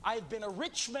I have been a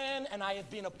rich man and I have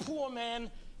been a poor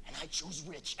man, and I choose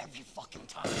rich every fucking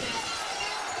time.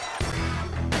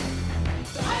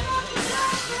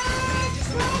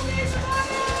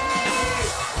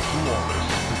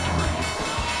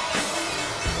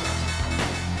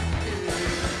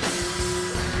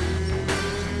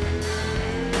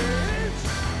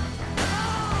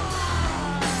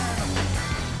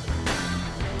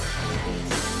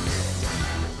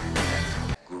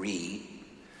 Greed,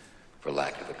 for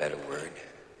lack of a better word,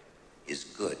 is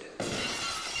good.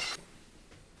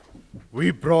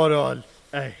 We brought on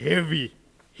a heavy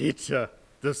hitter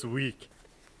this week.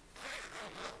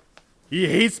 He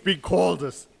hates being called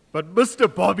this, but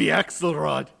Mr. Bobby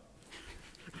Axelrod.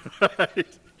 Right.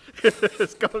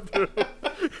 He's come through.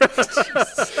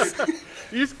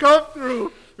 He's come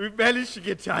through. We managed to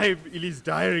get time in his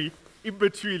diary in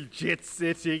between jet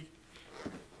setting,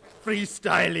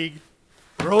 freestyling,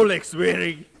 Rolex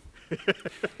wearing.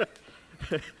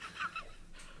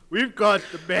 We've got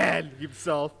the man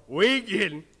himself weighing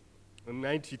in on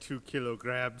 92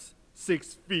 kilograms,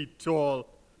 6 feet tall,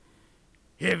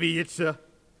 heavy hitter,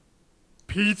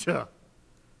 Peter,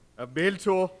 a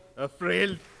mentor, a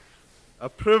friend, a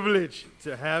privilege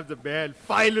to have the man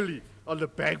finally on the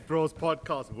Bank Bros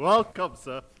podcast. Welcome,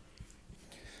 sir.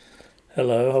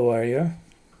 Hello, how are you?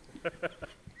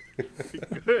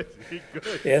 Good.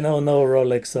 No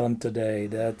Rolex on today.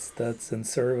 That's in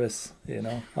service.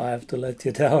 I have to let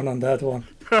you down on that one.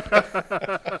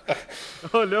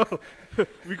 Oh no,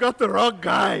 we got the wrong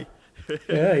guy.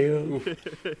 Yeah,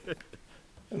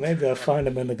 maybe I'll find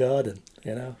him in the garden.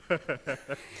 No,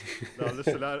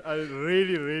 listen, I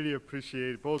really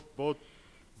appreciate both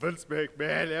Vince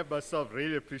McMahon and myself.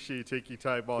 Really appreciate taking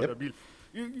time out. Yep.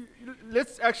 I mean,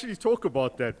 let's actually talk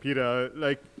about that, Peter.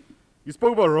 Like, you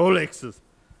spoke about Rolexes.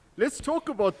 Let's talk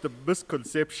about the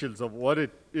misconceptions of what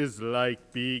it is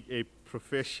like being a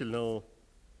professional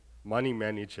money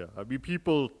manager. I mean,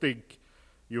 people think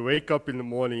you wake up in the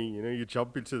morning, you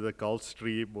jump into the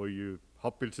Gulfstream or you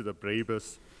hop into the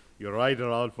Brabus, you ride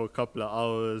around for a couple of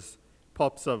hours,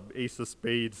 pop some Ace of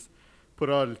Spades,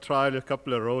 try on a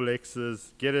couple of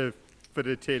Rolexes, get a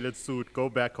fitted tailored suit, go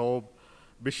back home,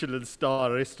 Michelin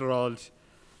star restaurant,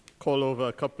 call over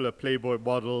a couple of Playboy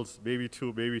models, maybe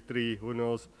 2, maybe 3, who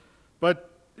knows. But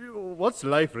what's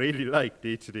life really like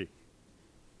day to day?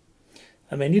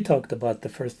 I mean, you talked about the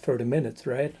first 30 minutes,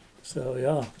 right? So,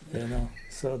 yeah,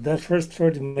 So that first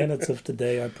 30 minutes of the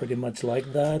day are pretty much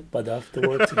like that, but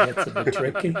afterwards it gets a bit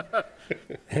tricky.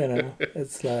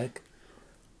 It's like,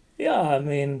 I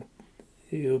mean,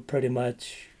 you pretty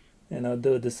much,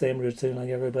 do the same routine like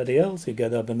everybody else. You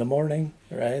get up in the morning,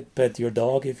 right? Pet your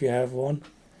dog if you have one.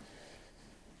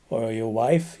 Or your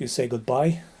wife, you say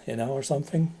goodbye, or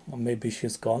something. Or maybe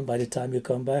she's gone by the time you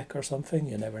come back or something.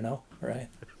 You never know, right?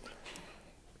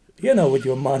 With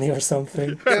your money or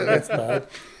something. So that's bad.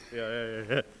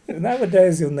 Yeah.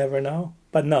 Nowadays, you'll never know.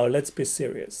 But no, let's be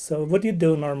serious. So what you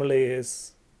do normally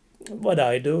is, what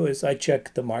I do is I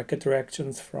check the market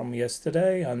reactions from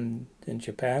yesterday and in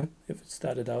Japan, if it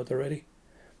started out already,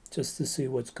 just to see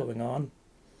what's going on.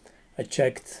 I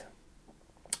checked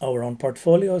our own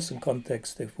portfolios in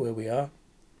context of where we are,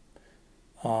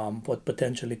 what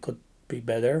potentially could be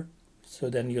better.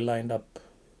 So then you lined up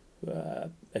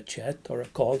a chat or a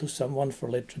call to someone for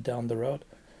later down the road.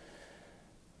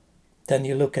 Then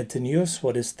you look at the news,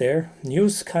 what is there.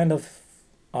 News kind of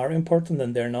are important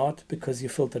and they're not because you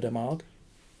filter them out,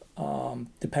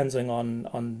 depending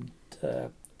on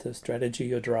the strategy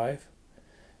you drive.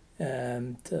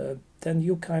 And then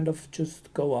you kind of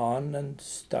just go on and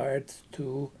start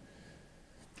to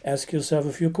ask yourself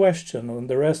a few questions. And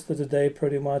the rest of the day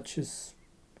pretty much is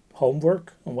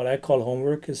homework. And what I call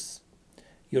homework is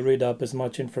you read up as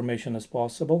much information as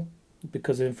possible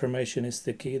because information is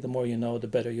the key. The more you know, the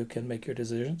better you can make your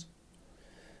decisions.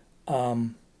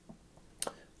 You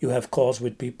have calls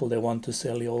with people that want to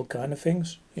sell you all kind of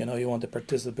things. You want to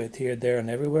participate here, there, and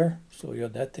everywhere. So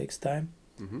that takes time.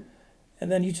 Mm-hmm.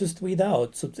 And then you just weed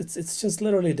out. So it's just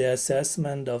literally the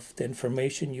assessment of the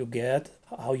information you get,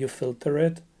 how you filter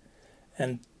it,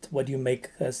 and what you make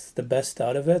as the best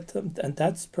out of it. And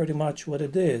that's pretty much what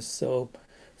it is. So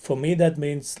for me, that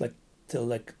means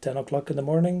till 10 o'clock in the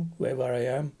morning, wherever I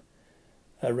am.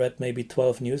 I read maybe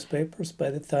 12 newspapers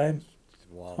by the time.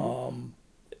 Wow.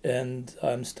 And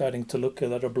I'm starting to look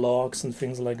at other blogs and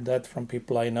things like that from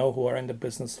people I know who are in the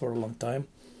business for a long time.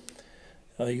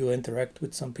 You interact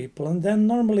with some people, and then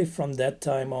normally from that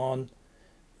time on,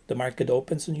 the market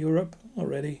opens in Europe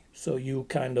already. So you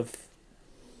kind of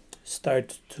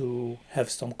start to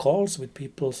have some calls with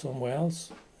people somewhere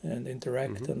else, and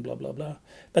interact and blah blah blah.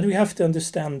 But we have to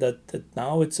understand that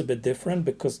now it's a bit different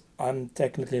because I'm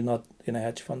technically not in a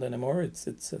hedge fund anymore. It's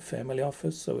a family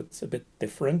office, so it's a bit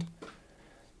different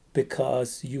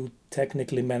because you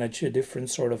technically manage a different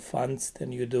sort of funds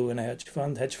than you do in a hedge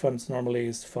fund. Hedge funds normally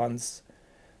is funds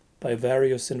by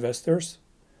various investors,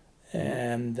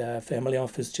 and family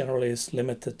office generally is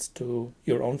limited to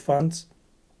your own funds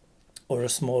or a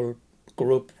small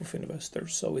group of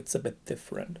investors. So it's a bit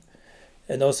different.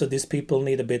 And also these people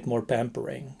need a bit more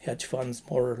pampering. Hedge funds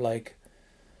more like,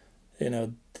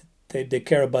 they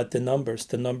care about the numbers.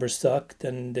 The numbers suck,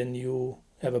 then you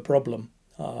have a problem.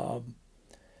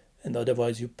 And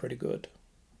otherwise you're pretty good.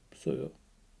 So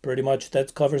pretty much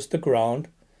that covers the ground.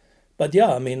 But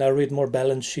yeah, I mean, I read more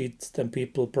balance sheets than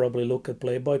people probably look at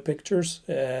Playboy pictures.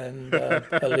 And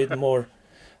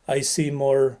I see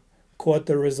more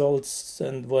quarter results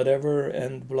and whatever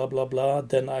and blah, blah, blah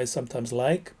than I sometimes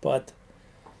like. But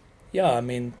yeah, I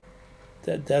mean,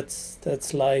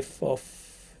 that's life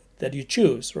that you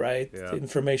choose, right? Yeah. The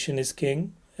information is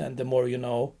king, and the more you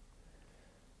know,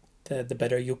 the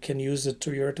better you can use it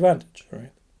to your advantage,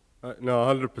 right? No,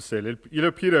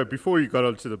 100%. Peter, before you got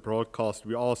onto the broadcast,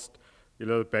 we asked,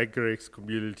 the BankerX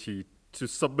community to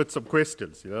submit some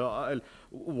questions.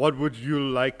 What would you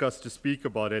like us to speak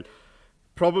about? And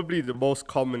probably the most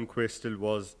common question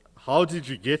was, how did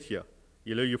you get here?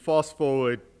 You fast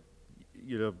forward,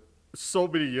 so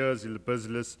many years in the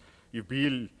business, you've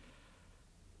been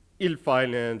in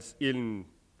finance, in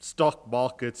stock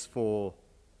markets for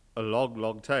a long,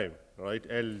 long time, right?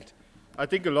 And I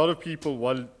think a lot of people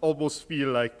will almost feel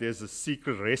like there's a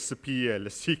secret recipe and a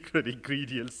secret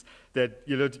ingredients that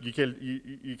you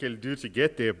can do to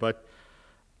get there. But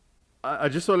I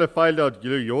just want to find out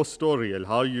your story and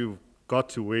how you got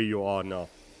to where you are now.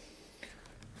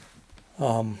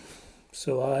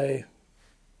 So I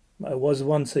was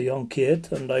once a young kid,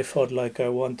 and I felt like I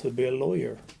want to be a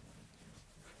lawyer.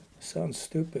 Sounds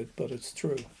stupid, but it's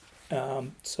true.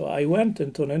 So I went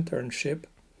into an internship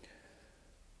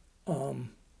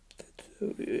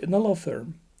in a law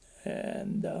firm,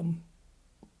 and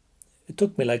it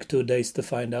took me like 2 days to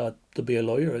find out to be a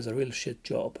lawyer is a real shit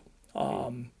job. I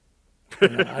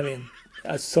mean,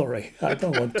 sorry, I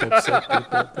don't want to upset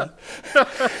people, but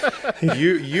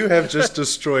You have just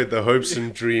destroyed the hopes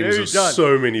and dreams Very of done.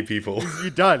 so many people.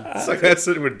 You're done. It's like, that's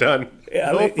it, we're done.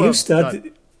 I Law mean,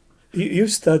 firm, you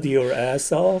study your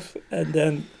ass off, and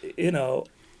then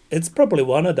it's probably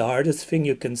one of the hardest thing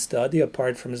you can study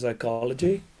apart from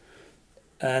psychology.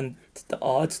 And the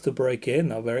odds to break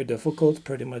in are very difficult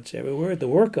pretty much everywhere. The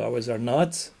work hours are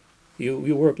nuts.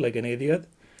 You work like an idiot.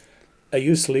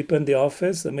 You sleep in the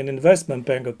office. I mean, investment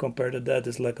banker compared to that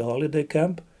is like a holiday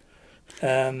camp.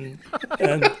 And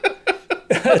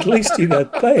at least you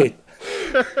get paid.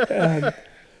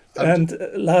 And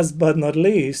last but not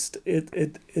least,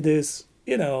 it is,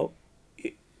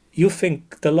 you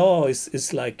think the law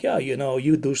is like,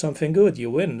 you do something good,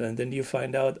 you win, and then you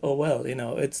find out, oh, well,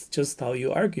 it's just how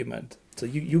you argument. So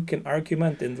you can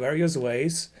argument in various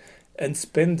ways and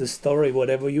spin the story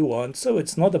whatever you want. So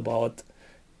it's not about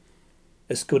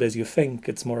as good as you think,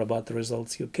 it's more about the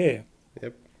results you care.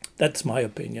 Yep. That's my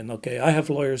opinion, okay? I have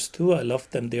lawyers too, I love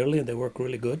them dearly, and they work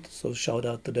really good, so shout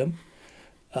out to them.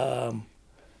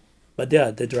 But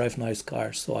yeah, they drive nice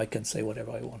cars, so I can say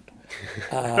whatever I want.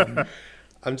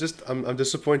 I'm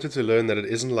disappointed to learn that it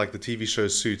isn't like the TV show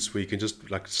Suits, where you can just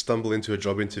like stumble into a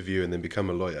job interview and then become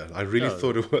a lawyer. I really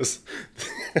thought it was.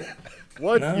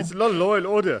 What? No. It's not law and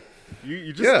order.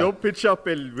 You just don't pitch up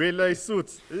and wear nice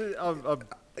suits.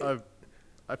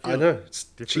 I feel I know, it's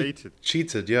deflated.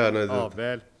 cheated. Yeah, I know. Oh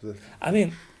man. I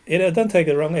mean, don't take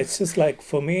it wrong. It's just like,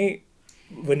 for me,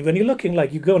 when you're looking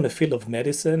like you go in the field of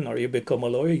medicine or you become a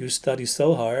lawyer, you study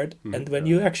so hard. And when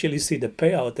you actually see the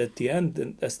payout at the end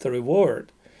and as the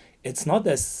reward, it's not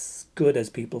as good as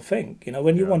people think.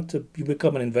 When you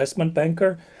become an investment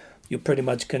banker, you pretty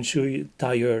much can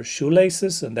tie your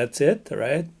shoelaces and that's it,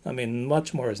 right? I mean,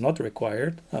 much more is not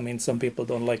required. I mean, some people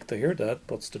don't like to hear that,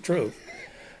 but it's the truth.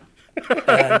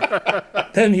 And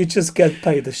then you just get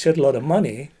paid a shitload of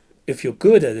money if you're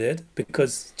good at it,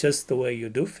 because just the way you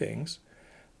do things.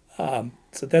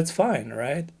 So that's fine,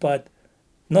 right? But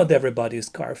not everybody is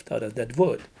carved out of that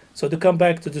wood. So to come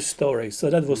back to the story, so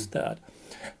that was that.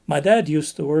 My dad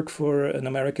used to work for an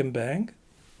American bank,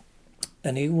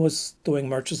 and he was doing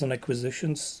mergers and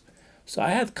acquisitions. So I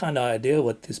had kind of idea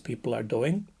what these people are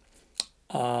doing.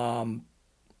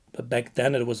 But back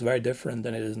then it was very different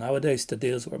than it is nowadays. The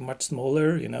deals were much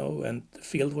smaller, and the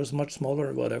field was much smaller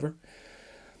or whatever.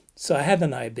 So I had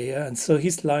an idea, and so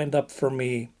he's lined up for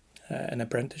me an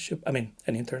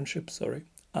internship, sorry.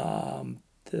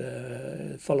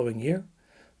 following year.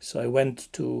 So I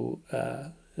went to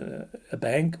a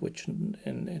bank, which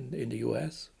in the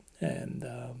US, and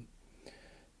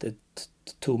did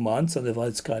 2 months, and it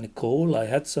was kind of cool. I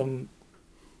had some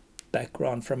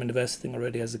background from investing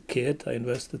already as a kid. I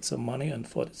invested some money and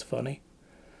thought it's funny.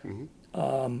 And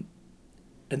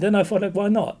then I thought, like, why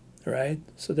not, right?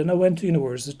 So then I went to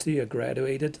university, I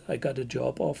graduated, I got a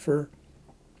job offer.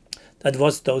 That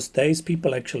was those days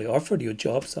people actually offered you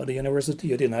jobs at the university,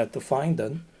 you didn't have to find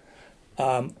them.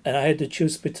 And I had to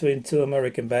choose between two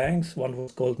American banks. One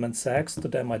was Goldman Sachs. To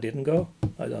them I didn't go.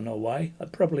 I don't know why. I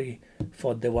probably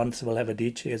thought they once will have a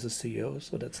DJ as a CEO,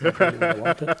 so that's not really what I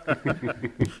wanted.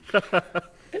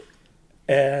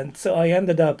 And so I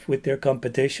ended up with their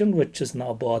competition, which is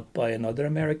now bought by another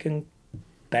American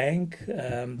bank.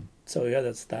 So yeah,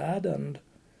 that's that. And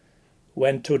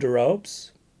went through the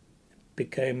ropes.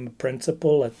 Became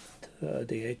principal at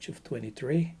the age of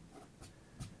 23.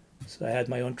 So I had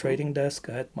my own trading desk,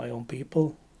 I had my own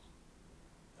people.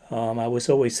 I was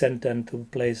always sent then to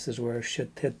places where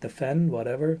shit hit the fan,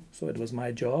 whatever, so it was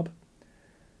my job.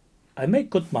 I made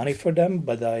good money for them,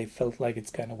 but I felt like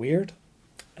it's kind of weird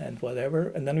and whatever.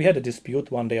 And then we had a dispute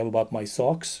one day about my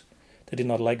socks. They did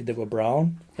not like they were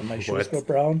brown, and my shoes were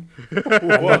brown.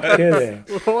 I'm not kidding.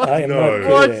 I am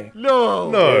not kidding.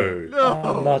 No.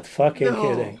 I'm not fucking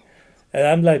kidding. And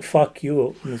I'm like, fuck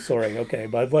you. I'm sorry, okay,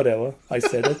 but whatever. I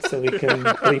said it, so we can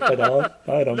bleep it out.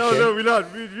 I don't care. No, we're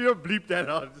not. We don't bleep that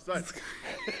out. It's fine.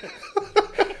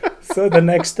 So the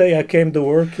next day I came to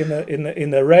work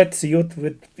in a red suit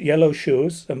with yellow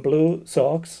shoes and blue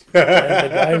socks. And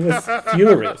the guy was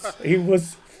furious. He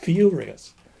was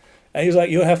furious. And he's like,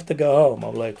 you have to go home.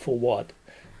 I'm like, for what?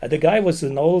 And the guy was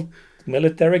an old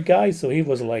military guy, so he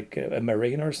was like a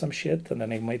Marine or some shit, and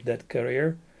then he made that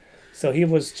career. So he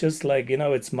was just like,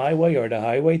 it's my way or the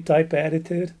highway type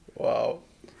attitude. Wow.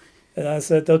 And I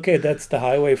said, okay, that's the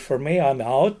highway for me. I'm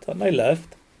out. And I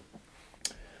left.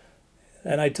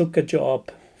 And I took a job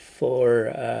for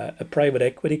a private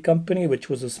equity company, which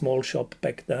was a small shop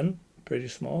back then, pretty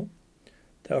small.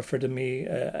 They offered me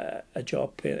a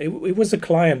job. It was a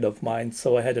client of mine,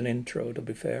 so I had an intro, to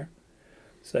be fair.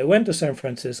 So I went to San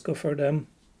Francisco for them.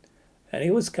 And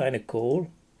it was kind of cool,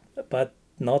 but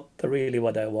not really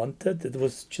what I wanted. It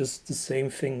was just the same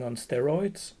thing on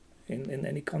steroids in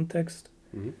any context.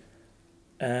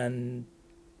 And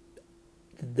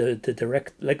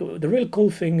the real cool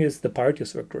thing is the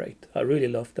parties were great. I really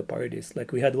loved the parties.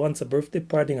 Like we had once a birthday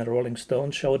party and Rolling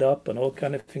Stones showed up and all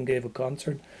kind of thing, gave a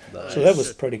concert. Nice. So that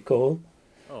was pretty cool.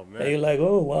 Oh man. And you're like,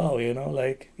 oh wow,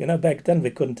 back then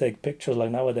we couldn't take pictures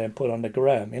like nowadays and put on the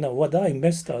gram. What I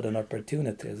missed out on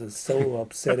opportunities is so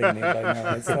upsetting me by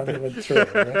now. It's not even true,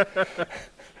 right?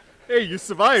 Hey, you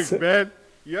survived, man.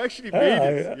 You actually made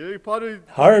it. You're part of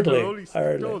hardly, the Rolling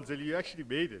Stones, and you actually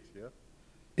made it.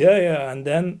 Yeah. And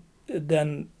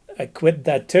then I quit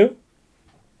that too.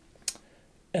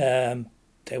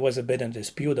 There was a bit of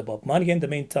dispute about money in the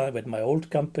meantime with my old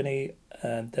company.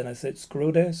 And then I said,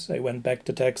 screw this. I went back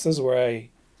to Texas where I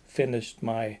finished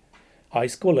my high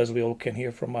school, as we all can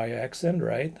hear from my accent,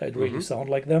 right? I really sound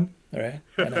like them, right?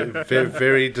 And very,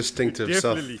 very distinctive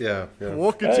stuff. Yeah.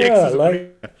 Walk in Texas.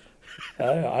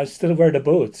 I still wear the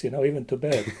boots, even to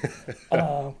bed.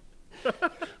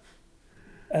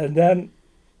 And then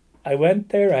I went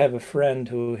there. I have a friend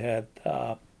who had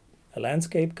a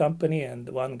landscape company, and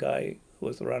one guy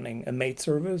was running a maid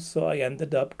service, so I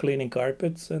ended up cleaning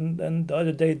carpets and the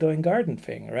other day doing garden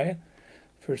thing, right?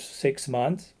 For 6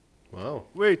 months. Wow.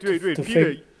 Wait,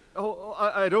 Peter.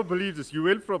 I don't believe this. You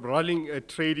went from running a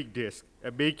trading desk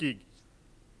and making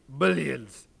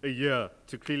millions a year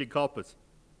to cleaning carpets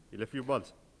in a few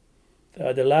months.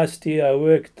 The last year I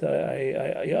worked,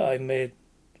 I made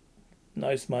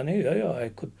nice money. I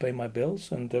could pay my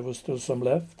bills, and there was still some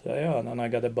left. And then I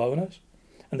got a bonus.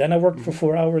 And then I worked for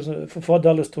 4 hours for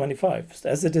 $4.25,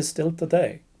 as it is still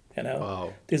today.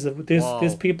 Wow.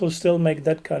 These people still make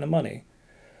that kind of money.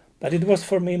 But it was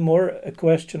for me more a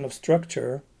question of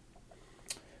structure.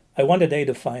 I wanted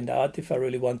to find out if I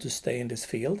really want to stay in this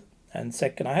field. And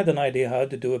second, I had an idea how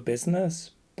to do a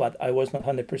business, but I was not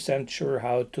 100% sure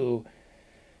how to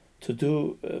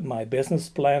do my business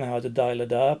plan, how to dial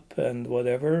it up and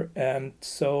whatever. And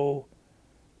so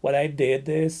what I did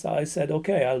is I said,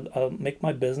 okay, I'll make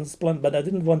my business plan, but I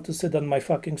didn't want to sit on my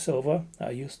fucking sofa. I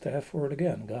used the F word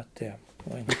again. God damn.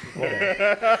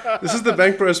 Whatever. This is the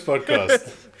Bank Bros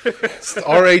podcast. It's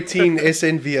R18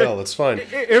 SNVL. It's fine.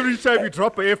 Every time you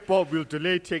drop a F-bomb, we'll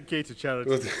delay 10K to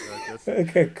charity.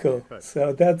 Okay, cool.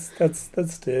 So that's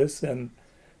this. And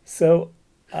so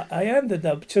I ended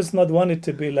up just not wanting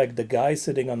to be like the guy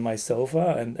sitting on my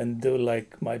sofa and do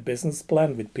like my business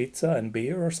plan with pizza and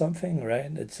beer or something,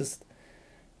 right? It's just,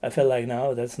 I felt like,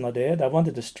 no, that's not it. I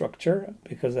wanted a structure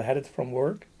because I had it from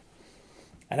work.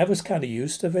 And I was kind of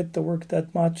used to it to work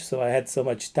that much. So I had so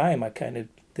much time, I kind of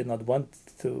did not want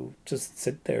to just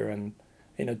sit there and,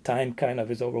 time kind of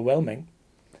is overwhelming.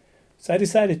 So I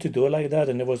decided to do it like that.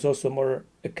 And it was also more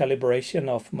a calibration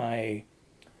of my,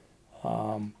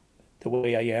 the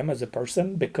way I am as a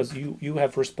person, because you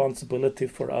have responsibility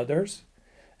for others.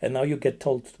 And now you get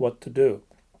told what to do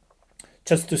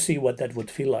just to see what that would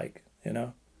feel like,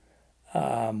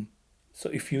 So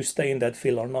if you stay in that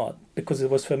field or not, because it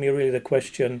was for me really the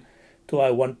question, do I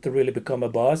want to really become a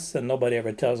boss and nobody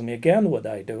ever tells me again what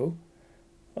I do,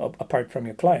 apart from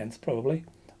your clients probably,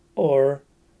 or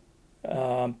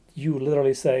you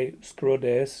literally say, screw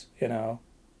this,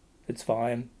 it's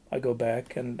fine, I go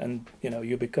back and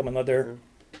you become another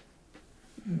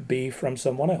B from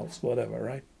someone else, whatever,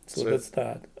 right? So that's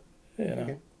that,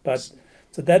 Okay. But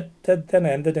so that then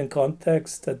ended in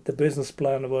context that the business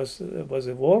plan was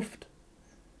evolved,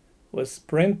 was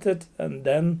printed, and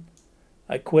then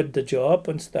I quit the job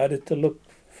and started to look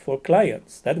for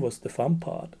clients. That was the fun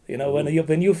part.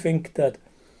 When you think that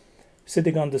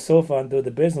sitting on the sofa and do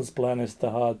the business plan is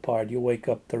the hard part, you wake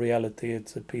up to reality,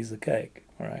 it's a piece of cake,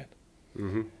 right?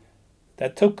 Mm-hmm.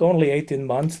 That took only 18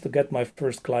 months to get my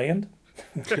first client.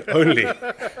 Only.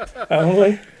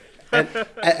 Only.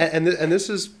 And this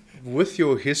is with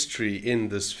your history in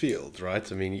this field,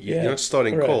 right? I mean, you're not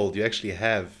starting correct. cold. You actually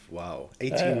have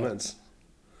 18 months.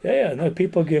 Yeah. No,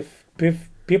 people give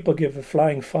a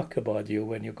flying fuck about you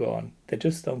when you go on. They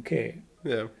just don't care.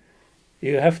 Yeah.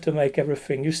 You have to make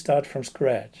everything. You start from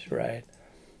scratch, right?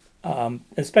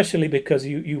 Especially because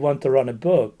you want to run a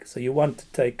book, so you want to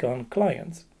take on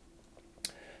clients.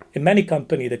 In many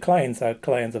companies, the clients are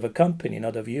clients of a company,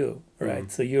 not of you,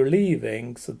 right? So you're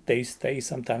leaving, so they stay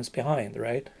sometimes behind,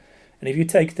 right? And if you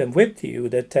take them with you,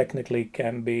 that technically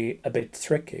can be a bit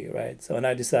tricky, right? So when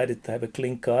I decided to have a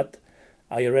clean cut,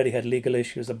 I already had legal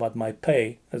issues about my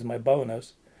pay as my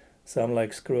bonus. So I'm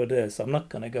like, screw this. I'm not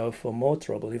going to go for more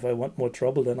trouble. If I want more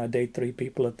trouble, then I date 3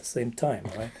 people at the same time,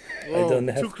 right? Whoa, I don't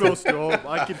have too close to home.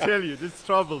 I can tell you, this is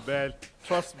trouble, man.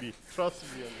 Trust me on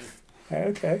this.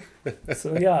 Okay.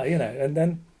 So yeah, and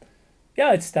then,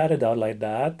 it started out like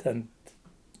that. And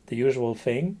the usual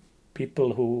thing,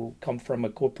 people who come from a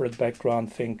corporate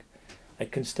background think, I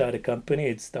can start a company,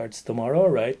 it starts tomorrow,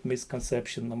 right?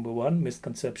 Misconception number 1.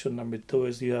 Misconception number 2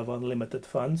 is you have unlimited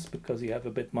funds because you have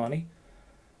a bit money.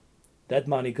 That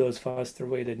money goes faster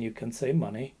way than you can save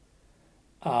money.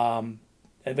 And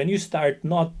when you start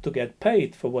not to get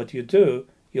paid for what you do,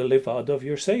 you live out of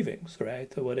your savings, right?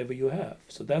 Or whatever you have.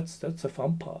 So that's a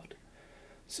fun part.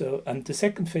 So, and the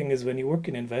second thing is when you work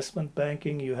in investment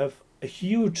banking, you have a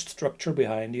huge structure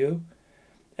behind you.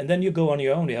 And then you go on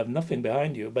your own, you have nothing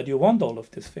behind you, but you want all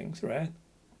of these things, right?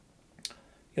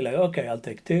 You're like, okay, I'll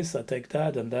take this, I'll take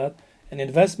that and that. And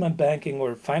investment banking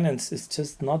or finance is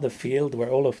just not a field where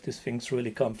all of these things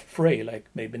really come for free. Like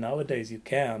maybe nowadays you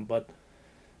can, but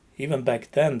even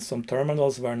back then, some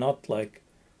terminals were not like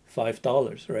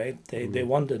 $5, right? They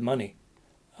wanted money.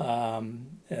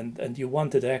 And you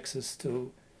wanted access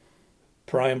to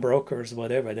prime brokers,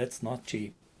 whatever. That's not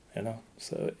cheap,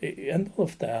 So, and all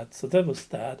of that. So that was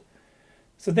that.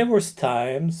 So there was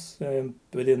times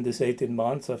within this 18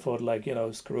 months I thought like,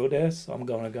 screw this. I'm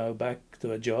going to go back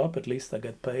to a job. At least I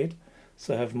get paid.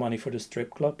 So I have money for the strip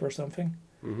club or something.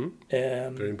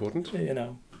 Mm-hmm. Very important.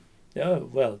 Yeah,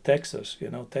 well, Texas,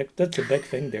 that's a big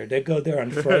thing there. They go there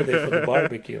on Friday for the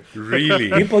barbecue. Really?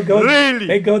 People go, Really?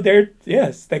 They go there,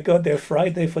 yes, they go there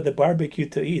Friday for the barbecue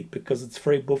to eat because it's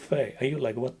free buffet. Are you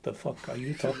like, what the fuck are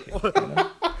you talking?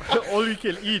 All you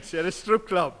can eat at a strip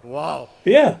club. Wow.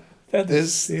 Yeah, that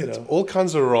is, There's all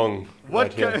kinds of wrong.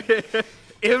 What right here.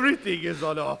 Everything is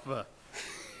on offer.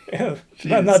 Yeah,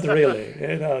 no, not really.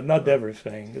 Not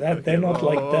everything. They're not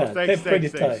like that. Thanks, They're pretty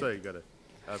tight. Sorry, got it.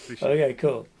 I appreciate it. Okay,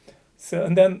 cool. So,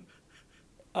 and then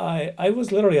I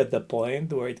was literally at the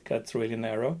point where it got really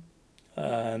narrow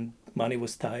and money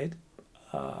was tight.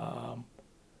 And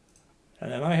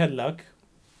then I had luck.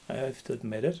 I have to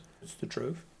admit it. It's the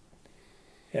truth.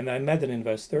 And I met an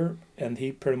investor and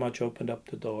he pretty much opened up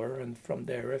the door and from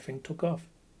there everything took off.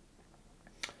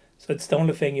 So it's the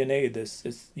only thing you need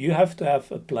is you have to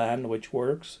have a plan which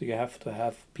works. You have to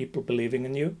have people believing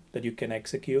in you that you can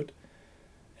execute.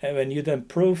 And when you then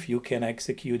prove you can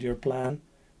execute your plan,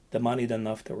 the money then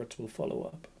afterwards will follow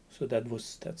up. So that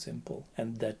was that simple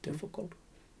and that difficult.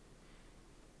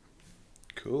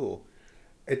 Cool.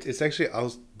 It's actually,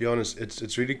 I'll be honest,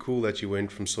 it's really cool that you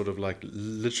went from sort of like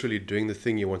literally doing the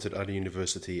thing you wanted out of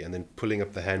university and then pulling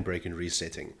up the handbrake and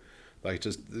resetting. Like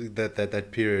just that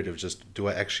period of just, do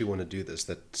I actually want to do this?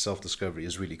 That self-discovery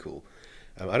is really cool.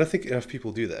 I don't think enough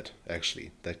people do that,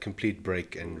 actually, that complete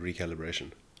break and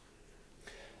recalibration.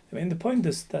 I mean, the point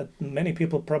is that many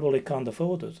people probably can't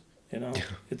afford it. You know,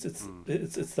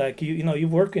 it's like you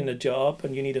work in a job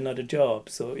and you need another job,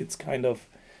 so it's kind of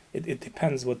it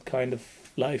depends what kind of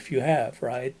life you have,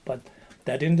 right? But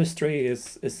that industry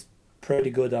is pretty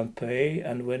good on pay,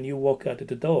 and when you walk out of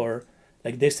the door,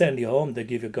 like they send you home, they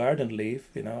give you garden leave.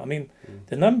 You know, I mean,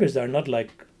 the numbers are not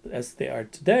like as they are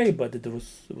today, but it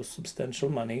was substantial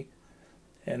money,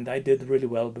 and I did really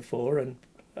well before, and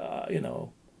you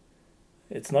know.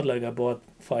 It's not like I bought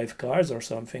 5 cars or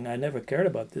something. I never cared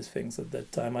about these things at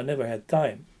that time. I never had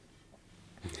time.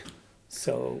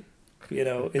 So, you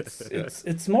know,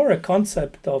 it's more a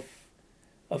concept of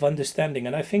understanding,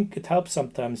 and I think it helps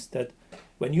sometimes that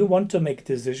when you want to make a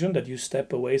decision, that you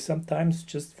step away sometimes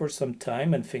just for some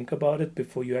time and think about it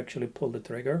before you actually pull the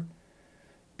trigger,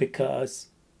 because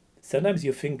sometimes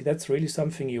you think that's really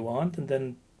something you want, and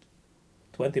then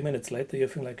 20 minutes later you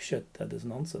think like, shit, that is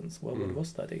nonsense. Well, what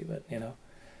was that even, you know?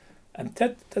 And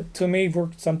that to me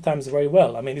worked sometimes very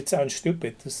well. I mean, it sounds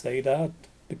stupid to say that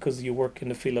because you work in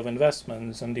the field of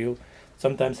investments and you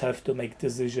sometimes have to make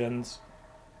decisions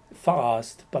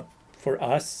fast, but for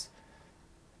us,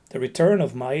 the return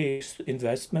of my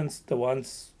investments, the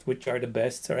ones which are the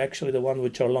best, are actually the ones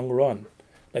which are long run.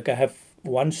 Like I have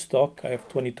one stock, I have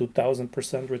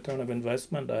 22,000% return of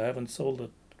investment. I haven't sold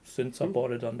it since I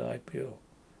bought it on the IPO.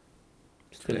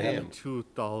 Still Damn. haven't.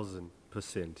 2,000%.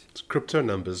 It's crypto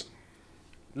numbers.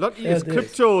 Not Yeah, is it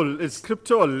is.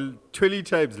 crypto 20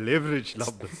 times leverage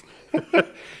numbers.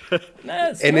 Nah,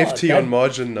 it's NFT not. on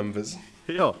margin numbers.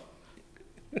 Yeah.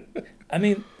 I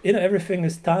mean, you know, everything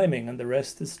is timing, and the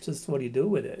rest is just what you do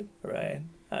with it, right?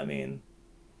 I mean,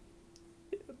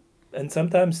 and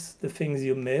sometimes the things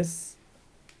you miss,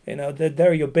 you know,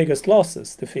 they're your biggest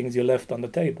losses, the things you left on the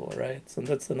table, right? So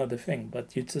that's another thing.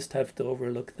 But you just have to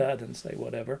overlook that and say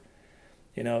whatever.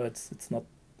 You know, it's not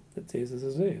as easy as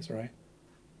it is, right?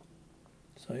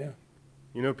 So yeah.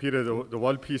 You know, Peter, the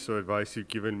one piece of advice you've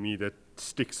given me that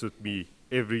sticks with me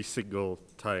every single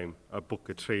time I book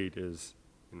a trade is,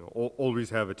 you know, always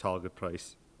have a target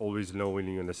price. Always know when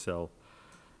you're going to sell.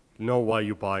 Know why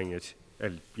you're buying it,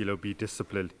 and, you know, be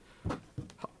disciplined.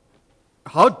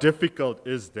 How difficult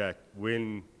is that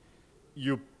when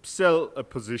you sell a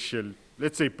position,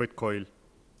 let's say Bitcoin,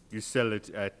 you sell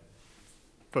it at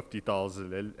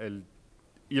 50,000 and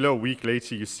you know, a week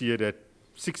later you see it at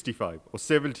 65 or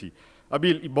 70. I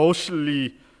mean,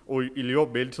 emotionally or in your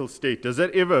mental state, does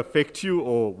that ever affect you?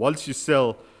 Or once you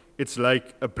sell, it's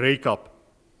like a breakup.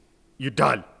 You're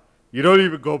done. You don't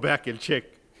even go back and check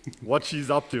what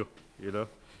she's up to, you know?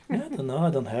 I don't know. I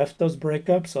don't have those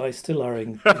breakups. I still are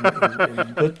in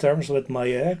good terms with my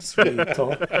ex. We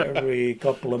talk every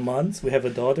couple of months. We have a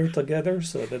daughter together,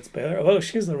 so that's better. Oh,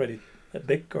 she's already a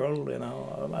big girl, you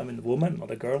know. I mean, woman,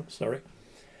 not a girl. Sorry,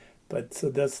 but so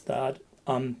that's that.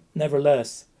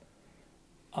 Nevertheless,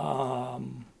 I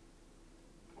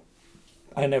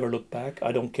never look back.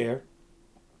 I don't care.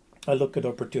 I look at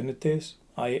opportunities.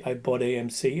 I bought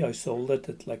AMC. I sold it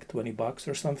at like $20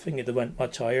 or something. It went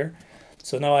much higher.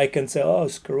 So now I can say, oh,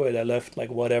 screw it. I left like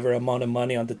whatever amount of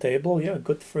money on the table. Yeah,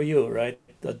 good for you, right?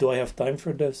 Do I have time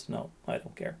for this? No, I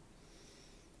don't care.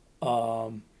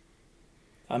 I'm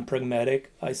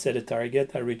pragmatic. I set a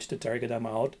target. I reach the target. I'm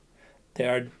out.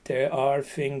 There are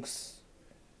things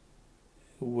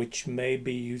which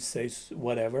maybe you say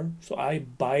whatever. So I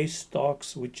buy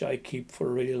stocks which I keep for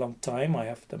a really long time. I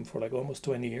have them for like almost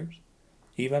 20 years,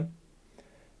 even.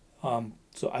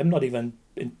 So I'm not even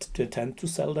intend to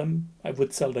sell them. I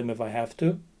would sell them if I have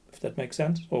to, if that makes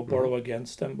sense, or borrow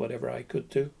against them, whatever I could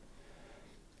do.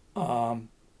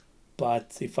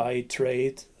 But if I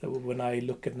trade, when I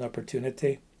look at an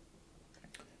opportunity,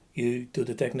 you do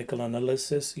the technical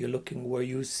analysis. You're looking where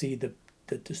you see that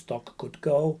the stock could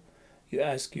go. You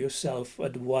ask yourself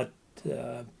at what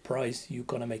price you're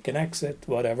gonna make an exit,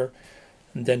 whatever,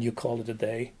 and then you call it a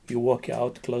day. You walk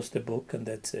out, close the book, and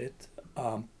that's it.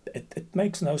 It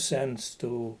makes no sense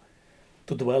to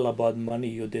dwell about money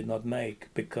you did not make,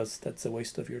 because that's a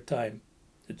waste of your time.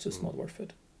 It's just not worth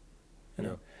it. You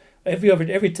know,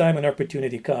 every time an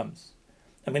opportunity comes,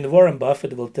 I mean, Warren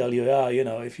Buffett will tell you, you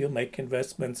know, if you make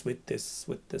investments with this,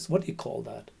 what do you call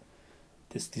that?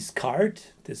 This card,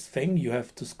 this thing, you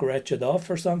have to scratch it off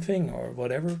or something or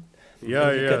whatever.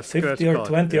 Yeah, you yeah. get 50 or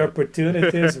 20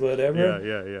 opportunities, whatever.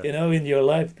 Yeah. You know, in your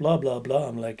life, blah blah blah.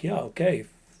 I'm like, yeah, okay,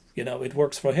 it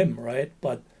works for him, right?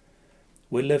 But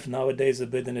we live nowadays a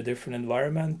bit in a different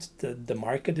environment. The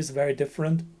market is very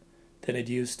different than it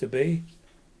used to be.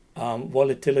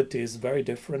 Volatility is very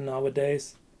different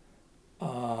nowadays.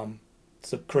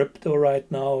 So crypto right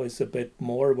now is a bit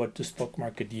more what the stock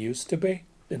market used to be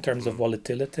in terms of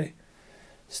volatility.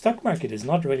 Stock market is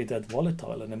not really that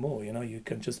volatile anymore. You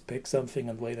can just pick something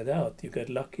and wait it out. You get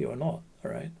lucky or not,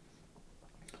 all right?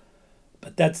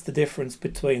 But that's the difference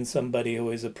between somebody who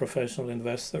is a professional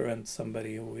investor and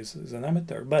somebody who is an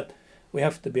amateur. But we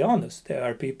have to be honest. There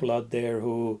are people out there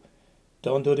who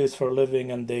don't do this for a living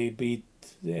and they beat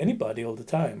anybody all the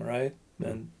time, right?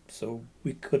 And so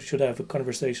we should have a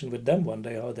conversation with them one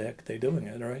day. How the heck they doing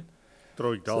it, right?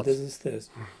 Throwing So darts. this is this.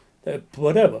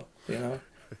 Whatever,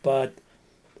 But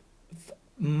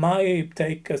my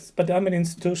take is, but I'm an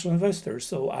institutional investor,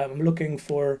 so I'm looking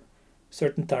for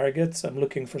certain targets. I'm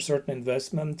looking for certain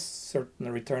investments,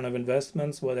 certain return of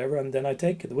investments, whatever, and then I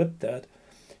take it with that.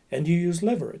 And you use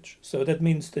leverage. So that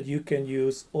means that you can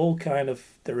use all kind of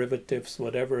derivatives,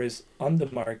 whatever is on the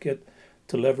market,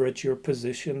 to leverage your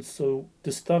position. So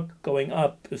the stock going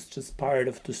up is just part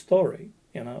of the story.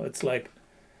 It's like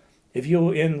if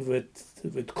you're in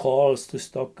with calls, the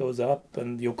stock goes up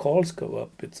and your calls go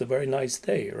up. It's a very nice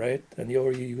day, right? And you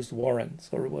use warrants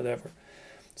or whatever.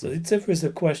 So it's always a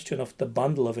question of the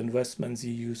bundle of investments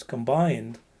you use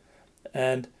combined,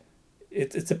 and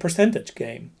it's a percentage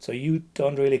game. So you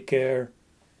don't really care,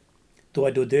 do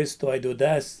I do this, do I do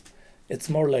that? It's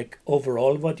more like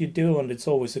overall what you do, and it's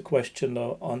always a question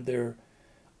of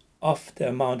the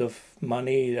amount of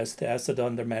money as the asset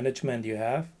under management you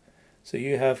have. So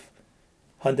you have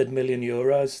 100 million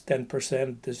euros,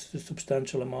 10% is a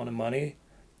substantial amount of money.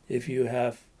 If you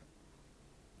have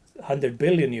 100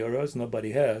 billion euros,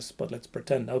 nobody has, but let's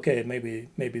pretend, okay,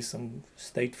 maybe some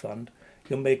state fund,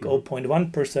 you make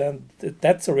 0.1%,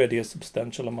 that's already a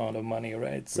substantial amount of money,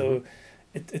 right? So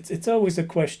it's always a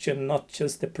question, not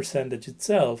just the percentage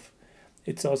itself,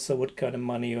 it's also what kind of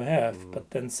money you have. But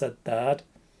then said that,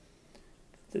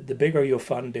 the bigger your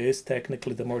fund is,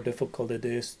 technically, the more difficult it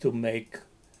is to make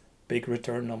big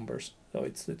return numbers. So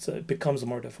it becomes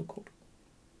more difficult.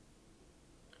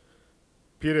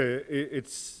 Peter,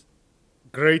 it's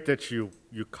great that you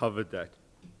covered that,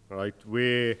 right?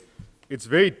 Where it's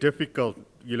very difficult,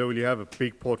 when you have a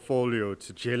big portfolio,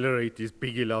 to generate these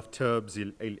big enough terms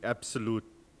in absolute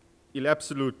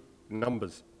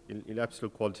numbers, in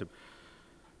absolute quantum.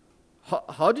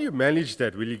 How do you manage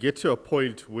that? Will you get to a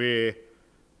point where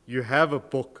you have a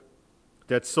book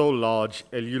that's so large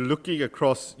and you're looking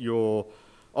across your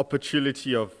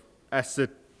opportunity of asset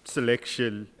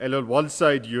selection, and on one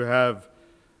side you have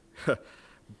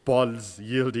bonds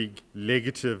yielding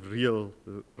negative real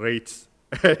rates,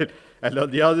 and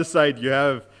on the other side you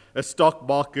have a stock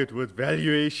market with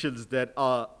valuations that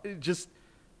are just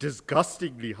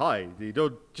disgustingly high? They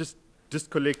don't just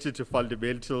disconnected to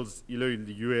fundamentals, in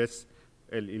the US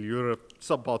and in Europe,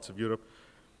 some parts of Europe.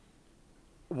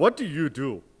 What do you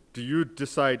do? Do you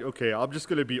decide, okay, I'm just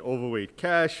going to be overweight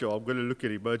cash, or I'm going to look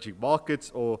at emerging markets,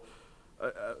 or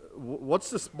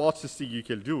what's the smartest thing you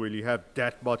can do when you have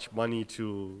that much money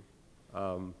to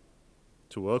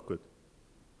work with?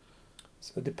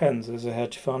 So it depends. As a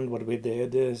hedge fund, what we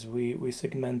did is we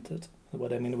segmented.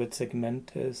 What I mean with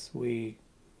segment is we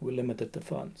limited the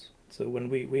funds. So when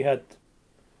we had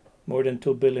more than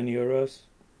 2 billion euros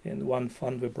in one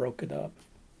fund, we broke it up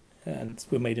and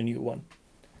we made a new one.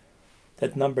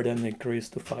 That number then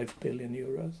increased to 5 billion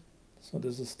euros. So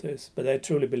this is this. But I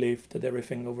truly believe that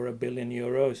everything over 1 billion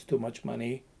euro is too much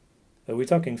money. We're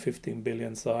talking 15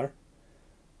 billion SAR,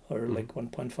 or like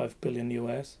 1.5 billion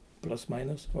US, plus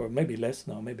minus, or maybe less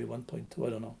now, maybe 1.2, I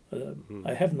don't know.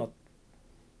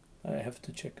 I have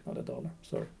to check, not a dollar,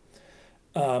 sorry.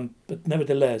 But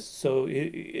nevertheless, so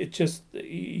it just,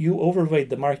 you overweight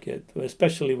the market,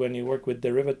 especially when you work with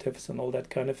derivatives and all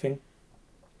that kind of thing.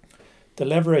 The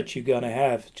leverage you're going to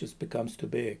have just becomes too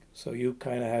big. So you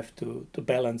kind of have to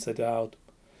balance it out.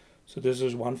 So this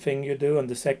is one thing you do. And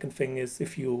the second thing is,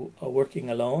 if you are working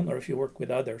alone or if you work with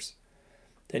others,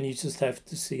 then you just have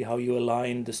to see how you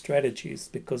align the strategies,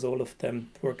 because all of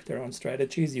them work their own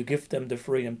strategies. You give them the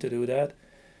freedom to do that,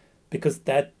 because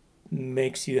that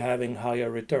makes you having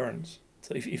higher returns.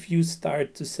 So if you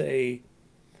start to say,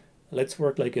 let's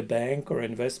work like a bank or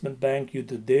investment bank, you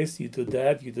do this, you do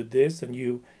that, you do this, and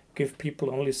you give people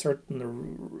only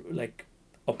certain like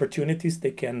opportunities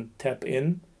they can tap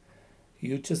in,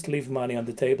 you just leave money on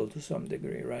the table to some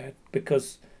degree, right?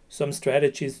 Because some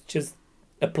strategies just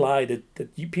apply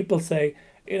that people say,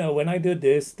 when I do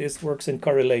this works in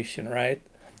correlation, right?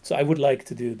 So I would like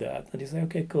to do that. And you say,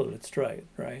 okay, cool, let's try it,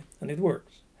 right? And it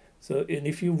works. So, and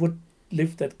if you would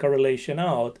leave that correlation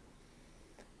out,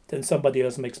 then somebody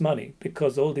else makes money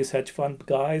because all these hedge fund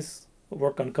guys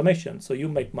work on commission. So you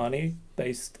make money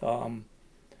based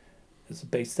as a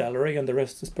base salary, and the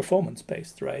rest is performance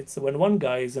based, right? So when one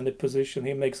guy is in a position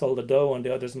he makes all the dough and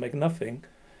the others make nothing,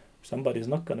 somebody's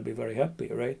not going to be very happy,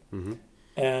 right? Mm-hmm.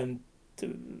 And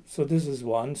so this is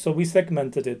one. So we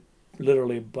segmented it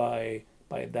literally by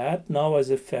that. Now as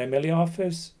a family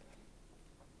office,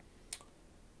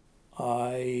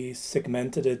 I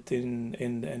segmented it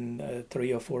in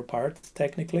 3 or 4 parts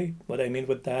technically. What I mean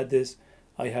with that is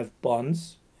I have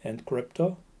bonds and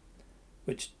crypto,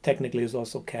 which technically is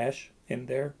also cash in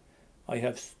there. I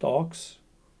have stocks,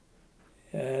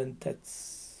 and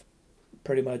that's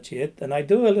pretty much it. And I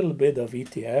do a little bit of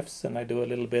ETFs, and I do a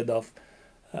little bit of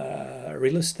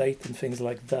real estate and things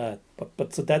like that.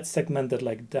 But so that's segmented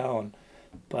like down.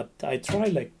 But I try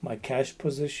like my cash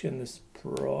position is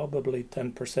probably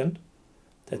 10%.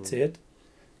 That's it.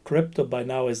 Crypto by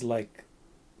now is like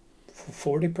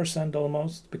 40%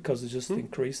 almost because it just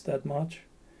increased that much.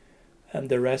 And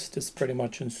the rest is pretty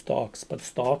much in stocks. But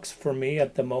stocks for me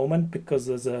at the moment, because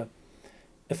as a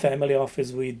family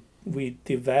office, we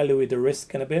devalue the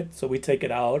risk in a bit. So we take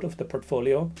it out of the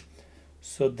portfolio.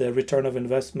 So the return of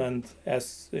investment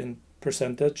as in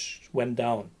percentage went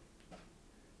down.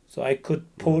 So I could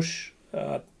push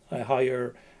a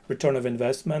higher return of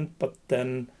investment, but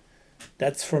then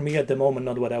that's for me at the moment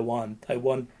not what I want. I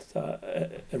want a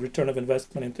return of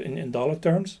investment in dollar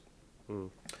terms.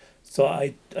 So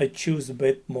I choose a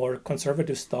bit more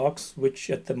conservative stocks, which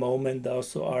at the moment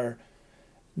also are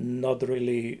not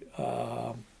really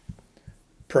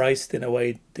priced in a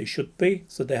way they should be.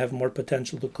 So they have more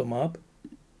potential to come up.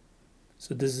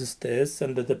 So this is this.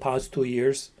 And the past 2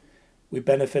 years, we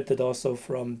benefited also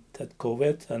from that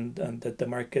COVID and that the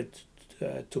market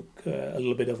took a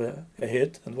little bit of a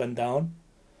hit and went down.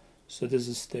 So this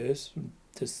is this.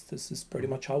 This is pretty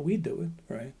much how we do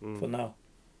it, right? For now.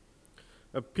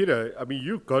 Peter, I mean,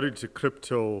 you got into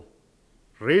crypto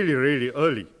really, really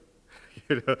early.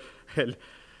 And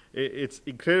it's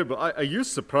incredible. Are you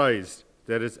surprised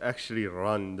that it's actually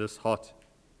run this hot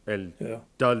and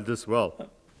done this well?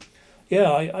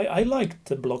 Yeah, I liked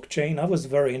the blockchain. I was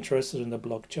very interested in the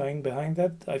blockchain behind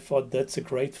that. I thought that's a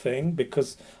great thing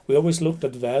because we always looked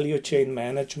at value chain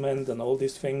management and all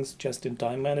these things,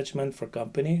 just-in-time management for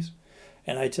companies.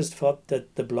 And I just thought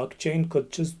that the blockchain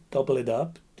could just double it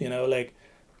up. Like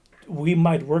we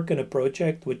might work in a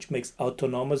project which makes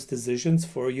autonomous decisions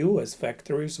for you as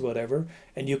factories, whatever,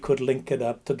 and you could link it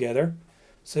up together.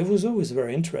 So it was always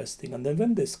very interesting. And then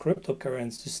when this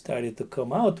cryptocurrency started to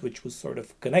come out, which was sort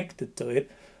of connected to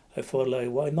it, I thought, like,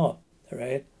 why not,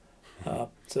 right?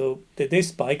 So they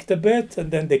spiked a bit, and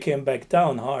then they came back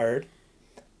down hard.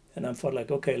 And I thought,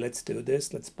 like, okay, let's do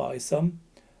this. Let's buy some.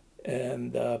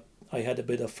 And I had a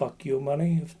bit of fuck you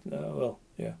money.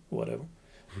 Whatever.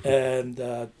 And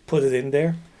put it in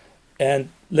there. And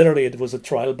literally it was a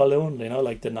trial balloon,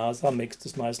 like the NASA makes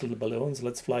these nice little balloons.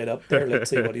 Let's fly it up there. Let's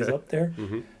see what is up there.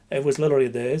 It was literally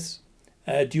this.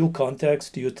 Due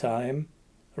context, due time,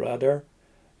 rather.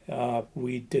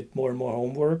 We did more and more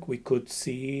homework. We could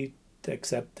see the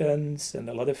acceptance and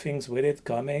a lot of things with it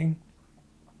coming.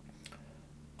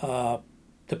 The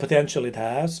potential it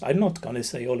has. I'm not going to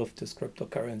say all of these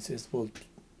cryptocurrencies will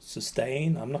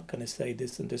sustain. I'm not going to say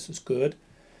this and this is good.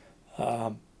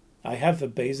 I have a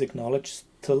basic knowledge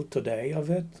still today of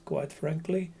it, quite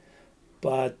frankly,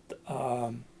 but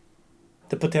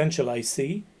the potential I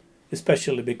see,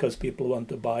 especially because people want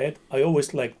to buy it. I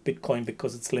always like Bitcoin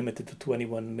because it's limited to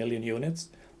 21 million units.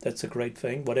 That's a great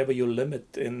thing. Whatever you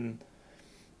limit in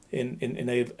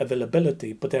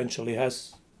availability potentially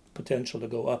has potential to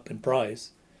go up in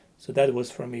price. So that was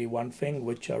for me one thing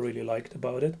which I really liked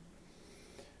about it.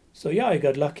 So yeah, I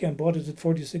got lucky and bought it at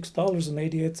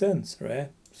 $46.88,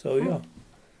 right? So yeah.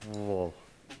 Whoa.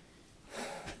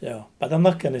 Yeah, but I'm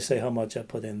not going to say how much I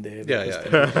put in there.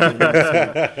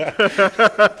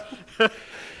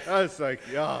 I was like,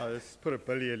 let's put $1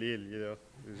 billion in,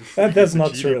 That's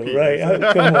not true, right?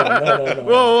 Come on, no.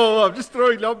 Whoa, I'm just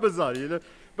throwing numbers out,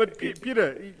 But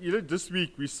Peter, this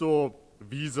week we saw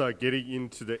Visa getting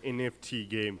into the NFT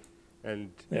game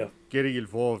and getting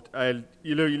involved. And,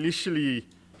 initially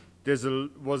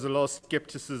was a lot of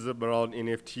skepticism around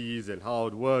NFTs and how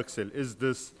it works. And is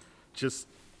this just,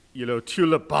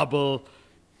 tulip bubble?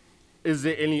 Is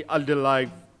there any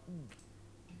underlying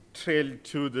trend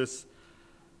to this?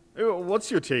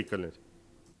 What's your take on it?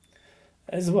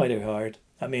 It's very hard.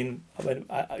 I mean,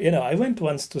 I went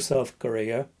once to South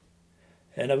Korea,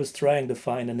 and I was trying to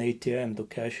find an ATM to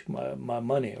cash my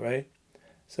money, right?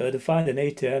 So to find an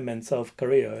ATM in South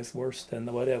Korea is worse than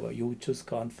whatever. You just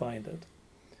can't find it.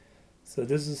 So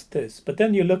this is this. But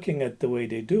then you're looking at the way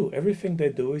they do. Everything they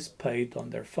do is paid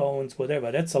on their phones,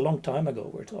 whatever. That's a long time ago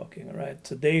we're talking, right?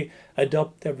 So they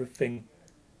adopt everything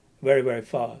very, very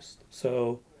fast.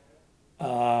 So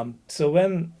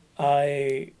when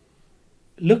I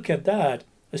look at that,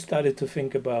 I started to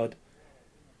think about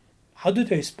how do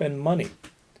they spend money?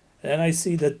 And I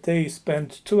see that they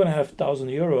spend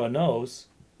 €2,500 on those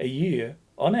a year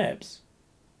on apps,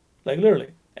 like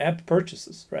literally app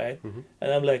purchases, right?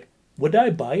 And I'm like, would I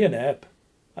buy an app?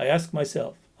 I ask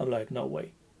myself, I'm like, no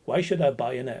way. Why should I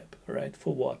buy an app, right?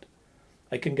 For what?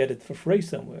 I can get it for free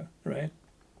somewhere, right?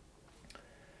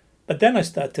 But then I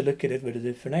start to look at it with a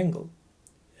different angle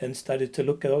and started to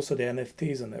look at also the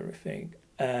NFTs and everything.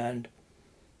 And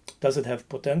does it have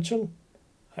potential?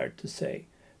 Hard to say.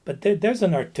 But there's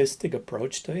an artistic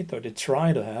approach to it, or they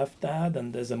try to have that,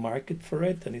 and there's a market for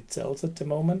it, and it sells at the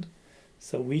moment.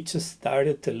 So we just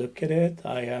started to look at it.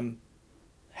 I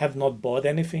have not bought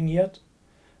anything yet,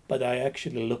 but I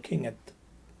actually looking at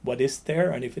what is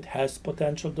there and if it has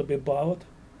potential to be bought.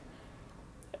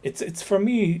 It's for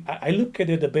me, I look at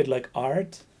it a bit like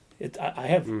art. I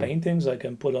have paintings I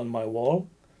can put on my wall.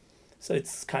 So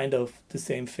it's kind of the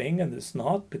same thing, and it's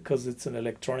not, because it's an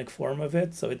electronic form of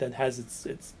it. So it then has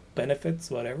its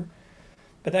benefits, whatever.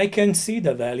 But I can see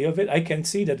the value of it. I can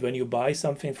see that when you buy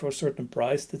something for a certain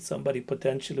price, that somebody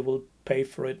potentially will pay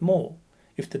for it more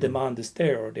if the demand is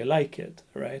there or they like it,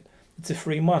 right? It's a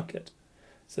free market.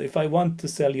 So if I want to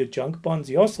sell you junk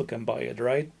bonds, you also can buy it,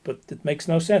 right? But it makes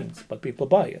no sense, but people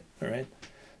buy it, all right?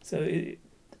 So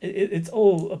it's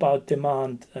all about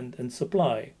demand and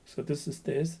supply. So this is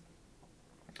this.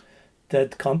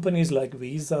 That companies like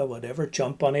Visa, whatever,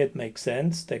 jump on it, makes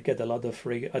sense. They get a lot of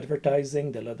free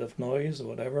advertising, a lot of noise,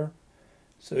 whatever.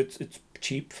 So it's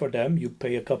cheap for them. You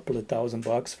pay a couple of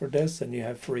 $1,000 for this, and you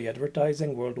have free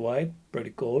advertising worldwide.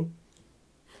 Pretty cool.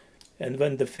 And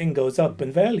when the thing goes up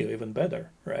in value, even better,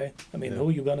 right? I mean, who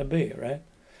you gonna be, right?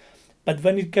 But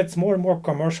when it gets more and more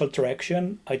commercial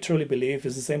traction, I truly believe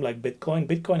it's the same like Bitcoin.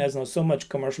 Bitcoin has now so much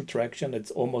commercial traction,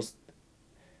 it's almost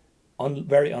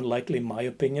very unlikely, in my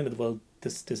opinion, it will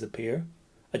disappear.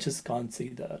 I just can't see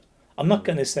that. I'm not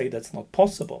going to say that's not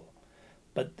possible,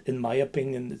 but in my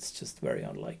opinion, it's just very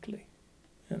unlikely,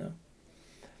 you know.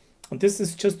 And this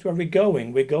is just where we're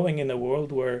going. We're going in a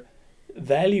world where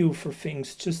value for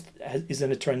things just is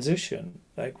in a transition.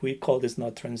 Like we call this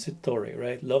not transitory,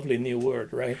 right? Lovely new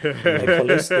word, right? Like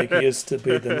holistic used to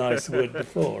be the nice word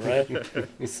before, right?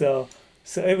 So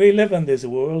we live in this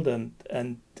world, and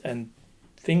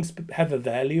things have a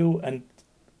value, and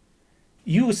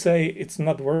you say it's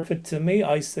not worth it to me,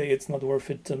 I say it's not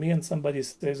worth it to me, and somebody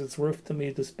says it's worth to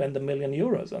me to spend €1 million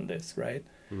on this, right?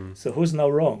 So who's now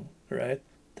wrong, right?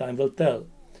 Time will tell.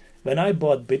 When I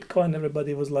bought Bitcoin,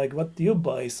 everybody was like, what do you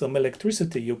buy? Some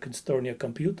electricity you can store in your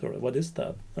computer. What is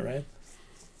that, all right?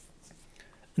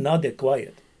 Now they're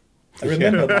quiet. I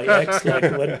remember my ex, like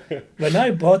when I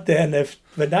bought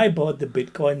the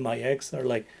Bitcoin, my ex are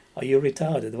like, are you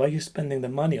retarded? Why are you spending the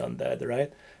money on that,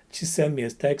 right? She sent me a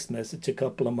text message a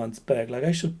couple of months back, like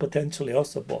I should potentially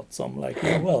also bought some. Like,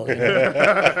 oh, well, you know.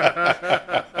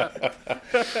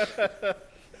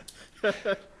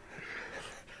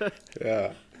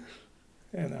 Yeah.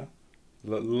 You know.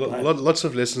 Lots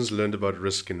of lessons learned about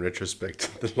risk in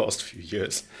retrospect the last few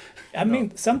years. I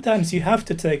mean, sometimes you have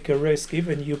to take a risk,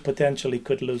 even you potentially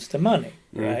could lose the money,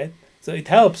 right? So it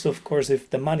helps, of course, if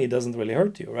the money doesn't really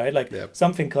hurt you, right? Like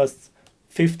something costs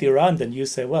 50 rand and you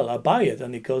say, well, I'll buy it,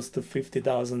 and it goes to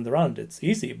 50,000 rand. It's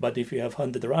easy. But if you have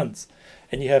 100 rands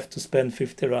and you have to spend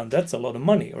 50 rand, that's a lot of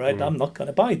money, right? I'm not going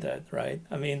to buy that, right?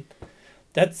 I mean,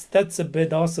 that's a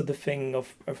bit also the thing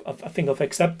of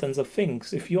acceptance of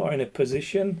things. If you are in a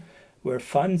position where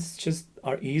funds just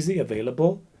are easy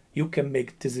available, you can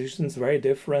make decisions very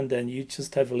different, and you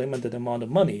just have a limited amount of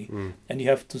money, and you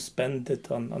have to spend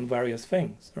it on various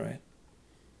things, right?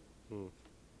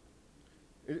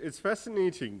 It's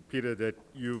fascinating, Peter, that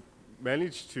you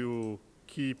managed to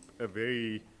keep a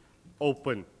very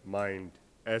open mind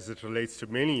as it relates to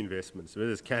many investments, whether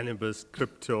it's cannabis,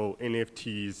 crypto,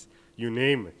 NFTs, you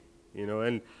name it, you know.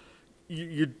 And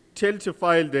you tend to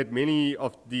find that many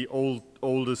of the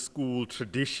older school,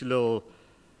 traditional,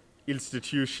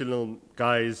 institutional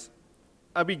guys,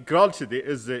 I mean, granted, there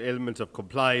is the element of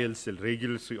compliance and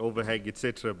regulatory overhang,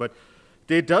 etc., but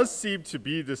there does seem to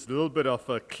be this little bit of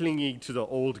a clinging to the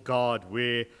old guard,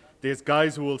 where there's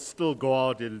guys who will still go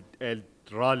out and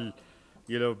run,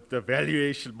 you know, the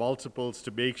valuation multiples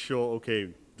to make sure, okay,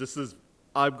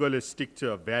 I'm going to stick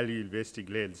to a value investing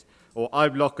lens. or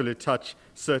I'm not going to touch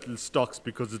certain stocks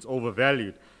because it's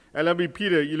overvalued. And I mean,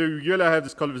 Peter, you and I have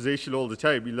this conversation all the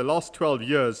time. In the last 12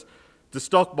 years, the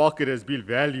stock market has been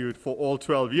valued for all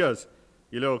 12 years.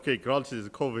 Okay, granted there's a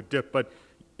COVID dip, but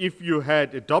if you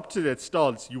had adopted that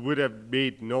stance, you would have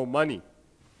made no money.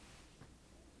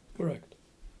 Correct.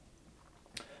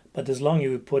 But as long as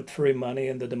you put free money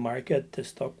into the market, the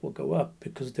stock will go up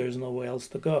because there's nowhere else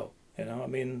to go. I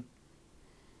mean,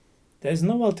 there's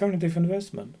no alternative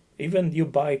investment. Even you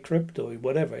buy crypto,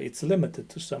 whatever, it's limited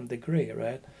to some degree,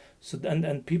 right? So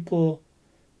and people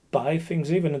buy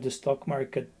things even in the stock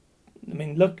market. I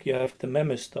mean, look, you have the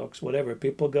meme stocks, whatever.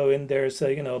 People go in there and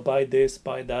say, buy this,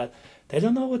 buy that. They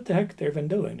don't know what the heck they're even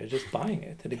doing. They're just buying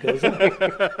it, and it goes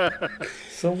up.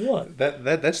 So what?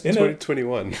 That's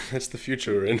 2021. That's the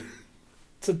future we're in.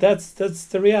 So that's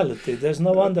the reality. There's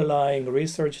no underlying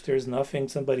research. There's nothing.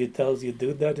 Somebody tells you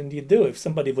do that, and you do. If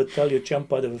somebody would tell you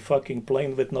jump out of a fucking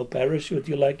plane with no parachute,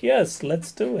 you're like, yes,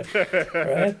 let's do it,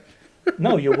 right?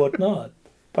 No, you would not.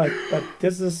 But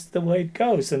this is the way it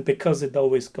goes, and because it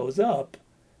always goes up,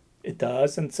 it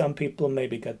does. And some people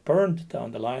maybe get burned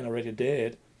down the line, already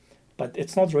did. But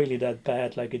it's not really that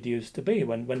bad like it used to be.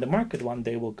 When the market one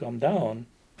day will come down,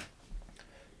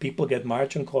 people get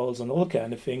margin calls and all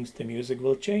kind of things, the music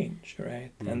will change,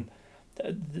 right? And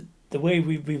the way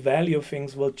we value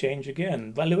things will change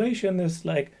again. Valuation is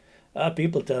like,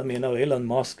 people tell me, Elon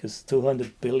Musk is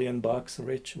 $200 billion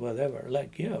rich, whatever.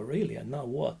 Like, yeah, really, and now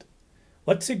what?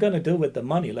 What's he going to do with the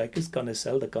money? Like, he's going to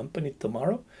sell the company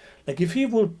tomorrow? Like, if he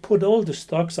will put all the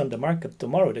stocks on the market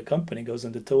tomorrow, the company goes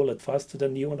in the toilet faster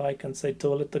than you and I can say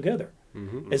toilet together.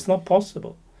 Mm-hmm. It's not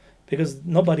possible. Because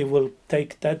nobody will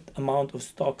take that amount of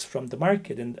stocks from the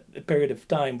market in a period of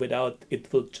time without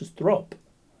it will just drop,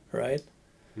 right?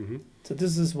 Mm-hmm. So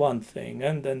this is one thing,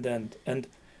 and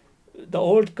the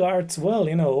old guards, well,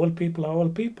 old people are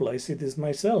old people. I see this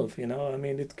myself, I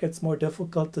mean, it gets more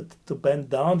difficult to bend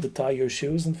down, to tie your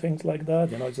shoes and things like that,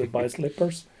 just buy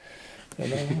slippers,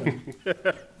 and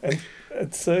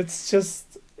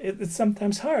it's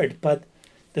sometimes hard, but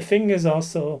the thing is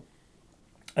also,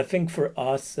 I think for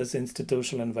us as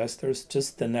institutional investors,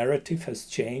 just the narrative has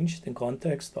changed in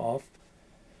context of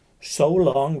so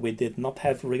long we did not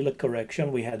have real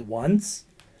correction. We had once.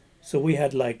 So we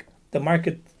had the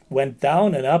market went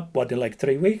down and up, in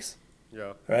 3 weeks?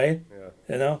 Yeah. Right?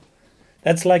 Yeah.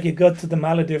 That's like you go to the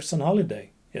Maldives on holiday,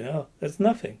 that's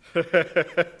nothing.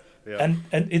 Yeah.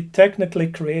 And it technically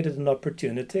created an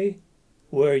opportunity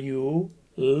where you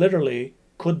literally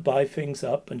could buy things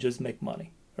up and just make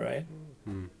money, right?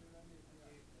 Mm.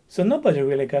 So nobody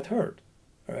really got hurt,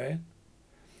 right?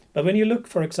 But when you look,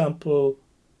 for example,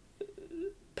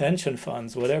 pension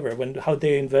funds, whatever, how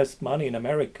they invest money in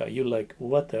America, you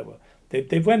whatever.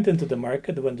 They went into the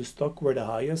market when the stock were the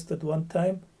highest at one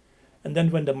time, and then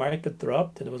when the market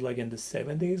dropped, it was in the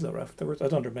 70s or afterwards. I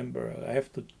don't remember. I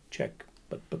have to check,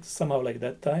 but somehow like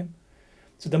that time.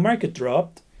 So the market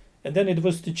dropped, and then it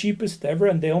was the cheapest ever,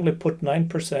 and they only put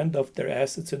 9% of their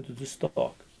assets into the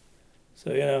stock.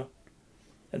 So,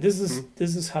 and this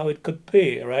is how it could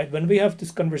be, right? When we have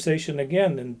this conversation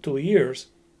again in 2 years,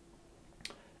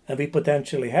 and we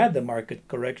potentially had the market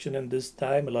correction in this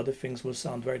time, a lot of things will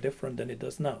sound very different than it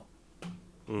does now.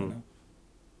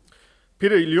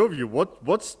 Peter, in your view,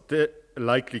 what's the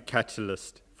likely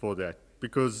catalyst for that?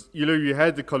 Because, you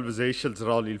had the conversations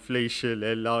around inflation,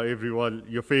 and now everyone,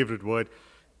 your favorite word,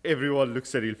 everyone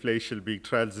looks at inflation being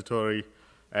transitory,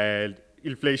 and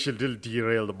inflation did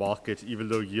derail the market, even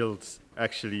though yields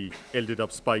actually ended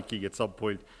up spiking at some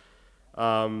point.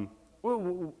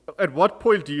 At what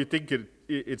point do you think the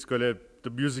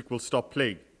music will stop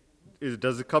playing?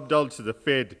 Does it come down to the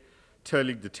Fed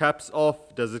turning the taps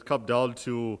off? Does it come down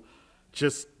to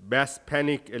just mass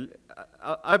panic?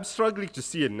 I'm struggling to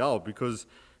see it now because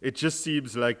it just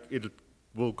seems like it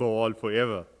will go on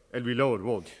forever, and we know it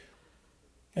won't.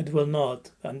 It will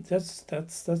not, and that's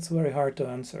very hard to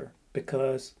answer.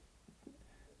 Because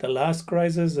the last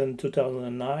crisis in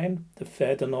 2009, the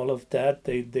Fed and all of that,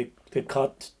 they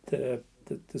cut the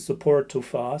support too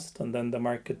fast, and then the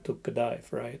market took a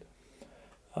dive, right?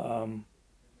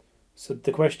 So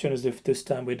the question is if this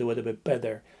time we do it a bit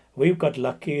better. We've got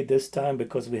lucky this time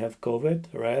because we have COVID,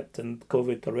 right? And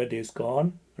COVID already is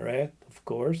gone, right? Of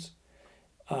course.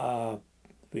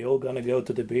 We're all going to go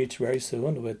to the beach very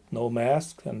soon with no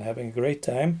mask and having a great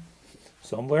time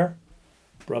somewhere.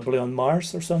 Probably on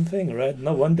Mars or something, right?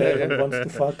 No wonder everyone wants to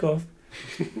fuck off.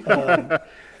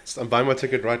 I'm buying my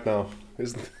ticket right now.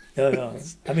 Yeah.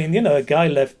 I mean, a guy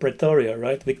left Pretoria,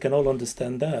 right? We can all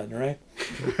understand that, right?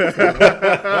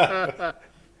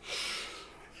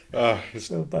 It's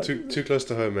So, but too close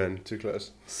to home, man. Too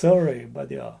close. sorry,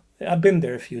 but yeah, I've been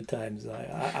there a few times.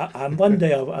 I'm one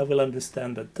day I will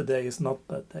understand that today is not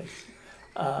that day.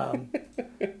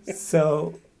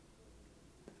 So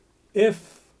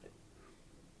if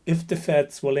the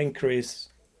Feds will increase,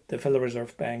 the Federal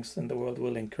Reserve banks in the world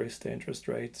will increase the interest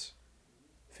rates,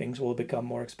 things will become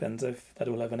more expensive. That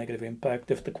will have a negative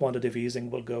impact. If the quantitative easing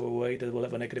will go away, that will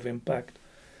have a negative impact.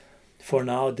 For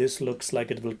now, this looks like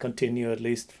it will continue at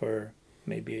least for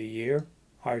maybe a year.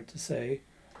 Hard to say.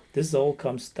 This all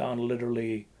comes down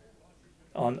literally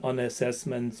on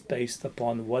assessments based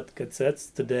upon what gets said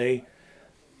today.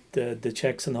 The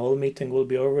Jackson Hole meeting will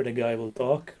be over. The guy will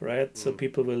talk, right? So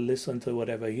people will listen to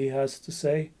whatever he has to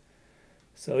say.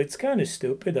 So it's kind of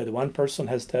stupid that one person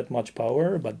has that much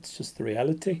power, but it's just the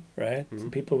reality, right? So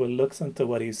people will listen to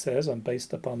what he says, and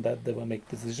based upon that, they will make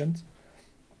decisions.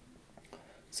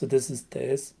 So this is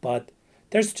this, but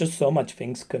there's just so much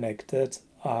things connected,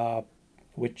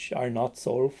 which are not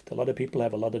solved. A lot of people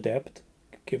have a lot of debt,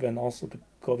 given also the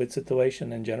COVID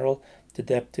situation in general. The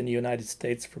debt in the United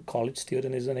States for college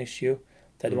student is an issue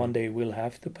that one day we'll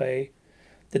have to pay.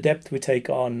 The debt we take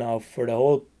on now for the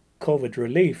whole COVID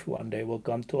relief one day will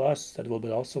come to us. That will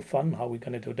be also fun. How are we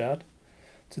going to do that?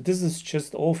 So this is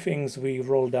just all things we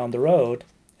roll down the road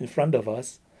in front of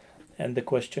us. And the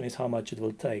question is how much it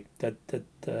will take. That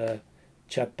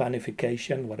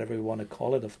Japanification, whatever you want to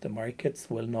call it, of the markets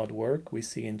will not work. We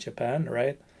see in Japan,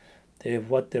 right? They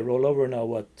roll over now,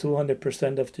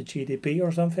 200% of the GDP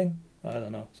or something? I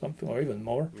don't know, something or even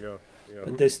more. Yeah.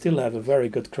 But they still have a very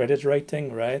good credit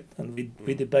rating, right? And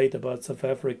we debate about South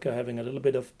Africa having a little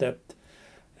bit of debt,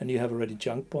 and you have already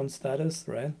junk bond status,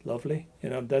 right? Lovely.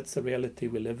 That's the reality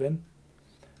we live in.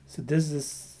 So this is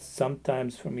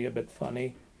sometimes for me a bit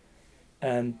funny.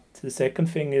 And the second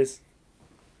thing is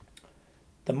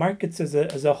the markets as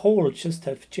a whole just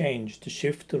have changed. The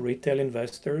shift to retail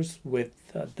investors with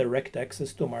direct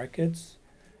access to markets,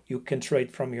 you can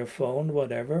trade from your phone,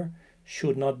 whatever,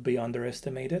 should not be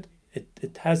underestimated.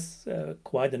 It has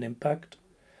quite an impact,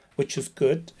 which is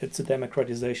good. It's a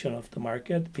democratization of the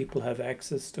market. People have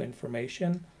access to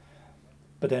information,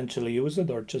 potentially use it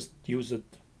or just use it,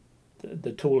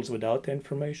 the tools without the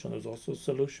information. There's also a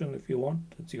solution if you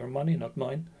want. It's your money, not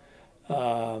mine.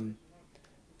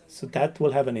 So that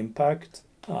will have an impact.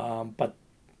 But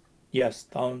yes,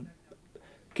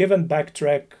 given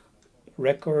track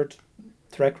record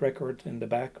in the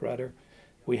back, rather,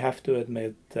 we have to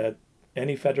admit that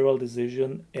any federal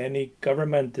decision, any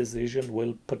government decision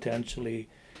will potentially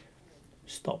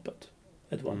stop it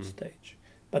at one stage.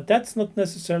 But that's not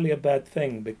necessarily a bad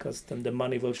thing, because then the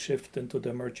money will shift into the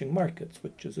emerging markets,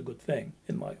 which is a good thing,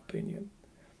 in my opinion.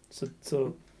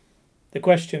 So the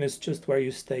question is just where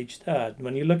you stage that.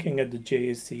 When you're looking at the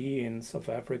JSE in South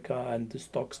Africa and the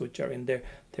stocks which are in there,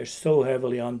 they're so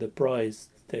heavily underpriced.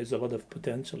 There's a lot of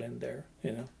potential in there,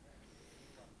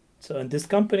 So, and these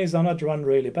companies are not run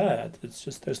really bad. It's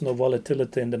just there's no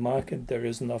volatility in the market. There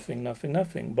is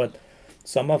nothing. But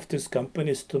some of these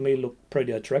companies to me look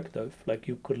pretty attractive. Like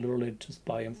you could literally just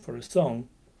buy them for a song.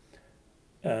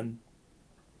 And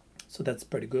so that's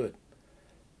pretty good.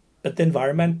 But the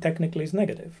environment technically is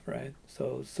negative, right?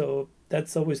 So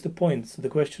that's always the point. So the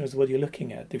question is what you're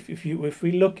looking at. If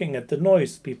we're looking at the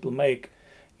noise people make,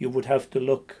 you would have to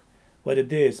look what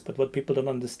it is. But what people don't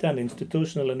understand,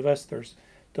 institutional investors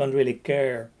don't really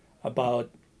care about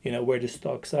where the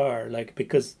stocks are,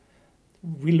 because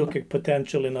we look at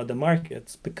potential in other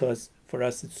markets, because for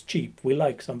us it's cheap. We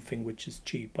like something which is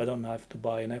cheap. I don't have to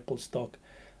buy an Apple stock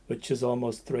which is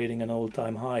almost trading an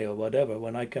all-time high or whatever,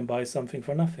 when I can buy something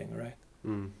for nothing, right?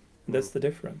 That's the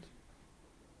difference.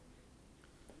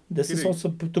 This is also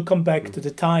to come back to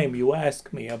the time you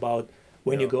ask me about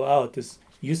when you go out. Is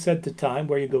you set the time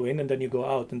where you go in and then you go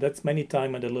out, and that's many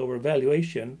times at a lower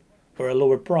valuation or a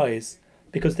lower price,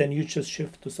 because then you just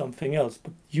shift to something else.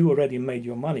 But you already made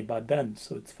your money by then,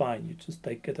 so it's fine. You just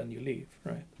take it and you leave,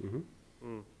 right?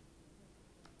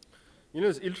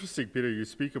 It's interesting, Peter. You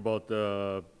speak about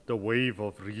the wave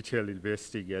of retail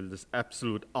investing and this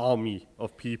absolute army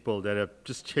of people that have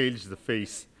just changed the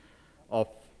face of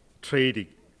trading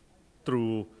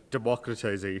through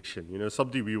democratization.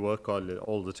 Something we work on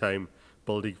all the time,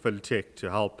 building fintech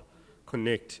to help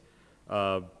connect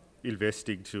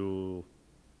investing to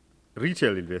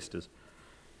retail investors.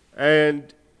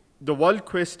 And the one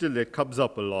question that comes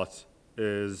up a lot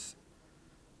is,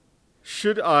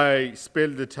 should I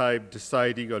spend the time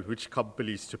deciding on which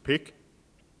companies to pick,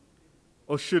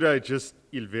 or should I just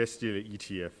invest in an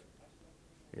ETF,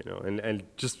 and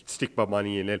just stick my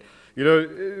money in it?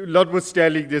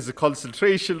 Notwithstanding there's a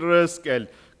concentration risk, and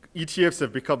ETFs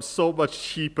have become so much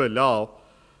cheaper now.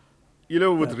 You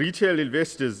know, with retail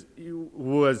investors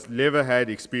who has never had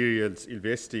experience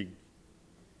investing,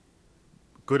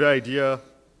 good idea,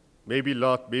 maybe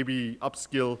not, maybe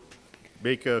upskill,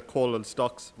 make a call on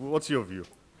stocks. What's your view?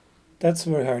 That's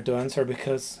very hard to answer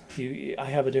because I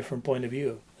have a different point of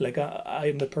view. Like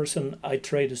I'm a person, I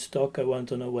trade a stock, I want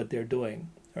to know what they're doing,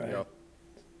 right? Yeah.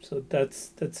 So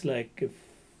that's like if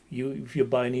you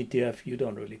buy an ETF, you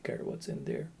don't really care what's in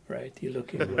there, right? You're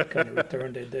looking at what kind of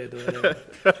return they did, whatever.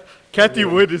 Kathy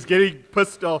Wood is getting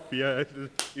pissed off, yeah,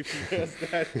 if he does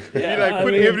that. Yeah, He like I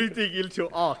put mean- everything into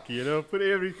ARK, you know, put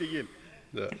everything in.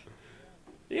 Yeah.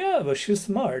 Yeah, but she's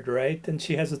smart, right? And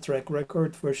she has a track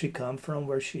record where she come from,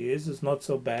 where she is not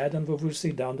so bad, and we'll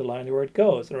see down the line where it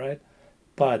goes, right?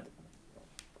 But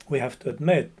we have to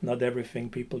admit, not everything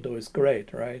people do is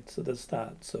great, right? So that's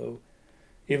that. So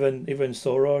even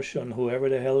Soros and whoever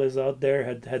the hell is out there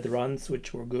had runs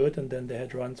which were good, and then they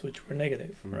had runs which were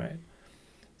negative, right?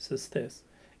 So it's this.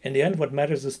 In the end, what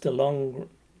matters is the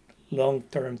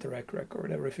long-term track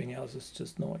record. Everything else is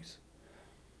just noise.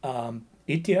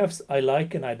 ETFs I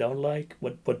like and I don't like.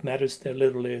 What matters there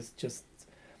literally is just,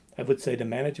 I would say, the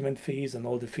management fees and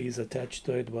all the fees attached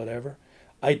to it, whatever.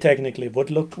 I technically would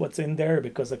look what's in there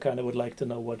because I kind of would like to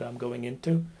know what I'm going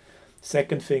into.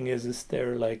 Second thing is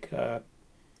there like,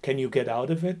 can you get out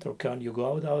of it or can you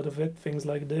go out of it? Things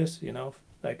like this, you know,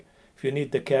 like if you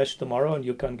need the cash tomorrow and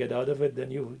you can't get out of it,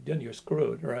 then you're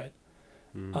screwed, right?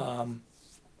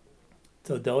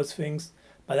 So those things.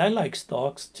 But I like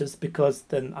stocks just because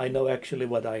then I know actually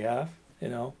what I have, you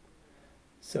know.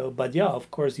 So, but yeah, of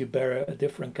course you bear a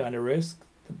different kind of risk.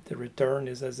 The return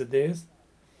is as it is.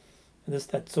 And it's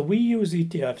that. So we use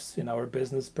ETFs in our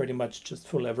business pretty much just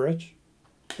for leverage.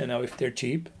 You know, if they're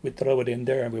cheap, we throw it in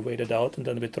there and we wait it out and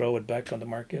then we throw it back on the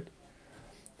market.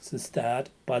 This is that.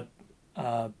 But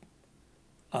I'm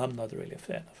not really a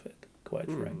fan of it,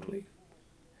 quite frankly.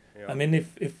 Yeah. I mean,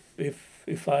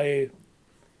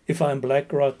 if I'm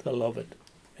BlackRock, I love it.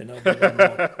 You know, but I'm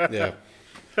not. Yeah.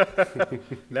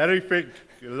 Larry Fink,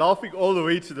 you're laughing all the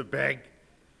way to the bank.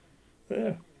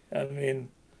 Yeah, I mean,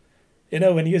 you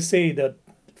know, when you see that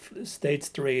State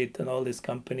Street and all these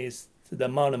companies, the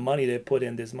amount of money they put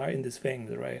in these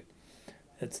things, right?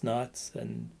 It's nuts.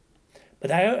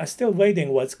 But I'm still waiting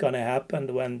what's going to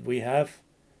happen when we have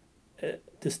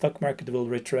the stock market will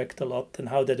retract a lot and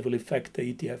how that will affect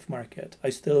the ETF market. I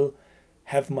still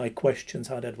have my questions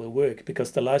how that will work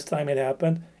because the last time it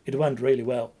happened, it went really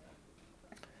well.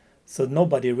 So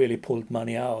nobody really pulled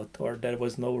money out, or there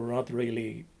was not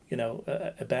really, you know,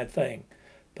 a bad thing.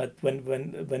 But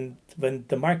when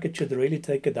the market should really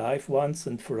take a dive once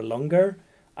and for a longer,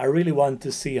 I really want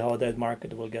to see how that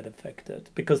market will get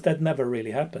affected because that never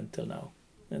really happened till now,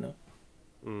 you know.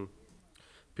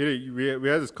 Peter, we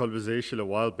had this conversation a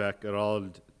while back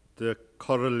around the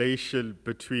correlation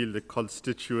between the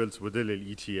constituents within an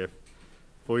ETF.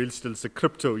 For instance, a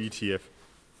crypto ETF.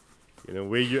 You know,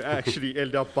 where you actually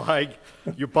end up buying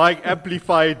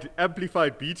amplified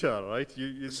beta, right?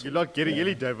 You're not getting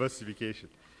any diversification.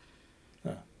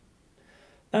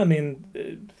 I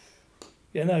mean,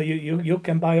 you know, you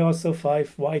can buy also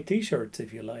 5 white T-shirts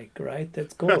if you like, right?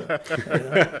 That's cool. You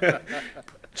know?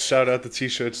 Shout out the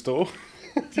t-shirt store.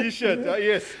 T-shirts,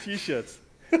 yes, T-shirts.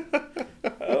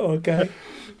 Oh, okay.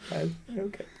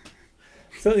 Okay.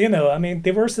 So, you know, I mean,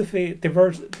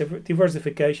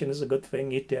 diversification is a good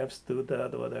thing. ETFs do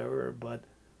that, whatever. But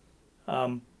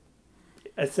I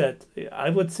said, I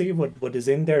would see what is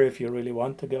in there if you really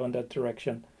want to go in that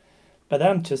direction. But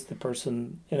I'm just the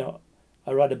person, you know,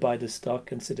 I'd rather buy the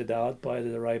stock and sit it out, buy it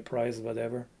at the right price,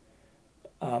 whatever.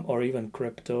 Or even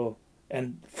crypto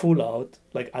and full out.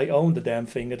 Like, I own the damn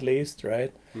thing at least,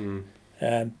 right?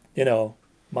 And, you know,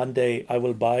 one day I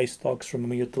will buy stocks from a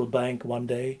mutual bank one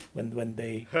day when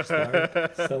they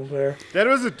start somewhere. That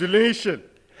was a donation.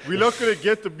 We're not going to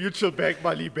get the mutual bank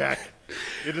money back.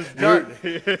 It is done.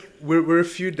 We're a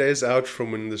few days out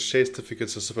from when the share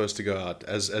certificates are supposed to go out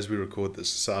as we record this.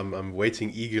 So I'm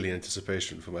waiting eagerly in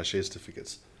anticipation for my share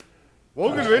certificates.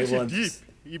 Morgan I went in want- deep.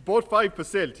 He bought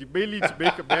 5%. He may need to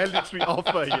make a mandatory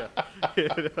offer here you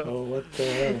know, Oh, what the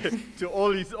hell? to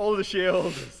all the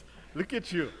shareholders. Look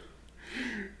at you.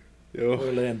 Yo.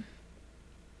 Berlin.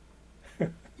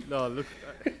 No, look,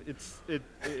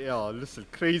 listen,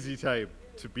 crazy time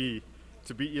to be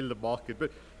in the market.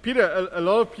 But Peter, a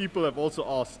lot of people have also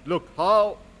asked, look,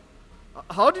 how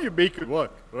do you make it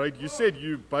work, right? You said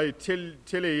by 10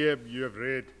 a.m. you have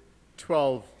read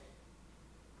 12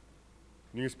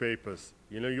 newspapers.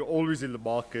 You know, you're always in the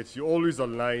markets, you're always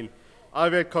online.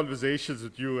 I've had conversations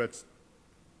with you at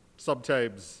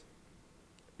sometimes,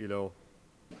 you know,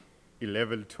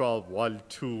 11, 12, 1,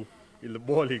 2 in the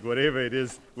morning, whatever it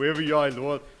is, wherever you are in the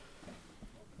world.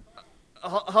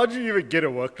 How do you even get a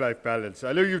work-life balance?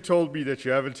 I know you told me that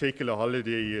you haven't taken a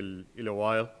holiday in a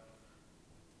while.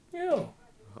 Yeah.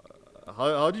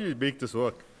 How do you make this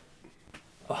work?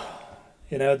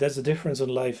 You know, there's a difference in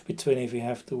life between if you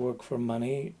have to work for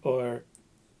money or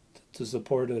to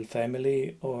support a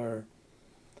family or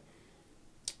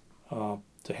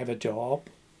to have a job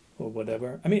or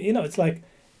whatever. I mean, you know, it's like,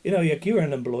 you know, like you're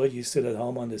unemployed, you sit at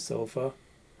home on the sofa.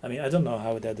 I mean, I don't know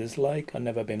how that is like. I've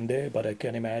never been there, but I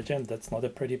can imagine that's not a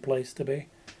pretty place to be.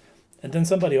 And then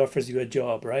somebody offers you a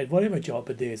job, right? Whatever job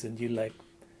it is, and you like,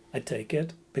 I take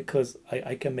it because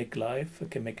I can make life, I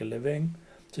can make a living.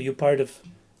 So you're part of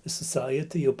a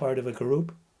society, you're part of a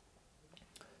group.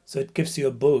 So it gives you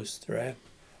a boost, right?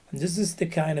 And this is the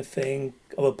kind of thing,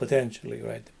 well, potentially,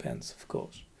 right? Depends, of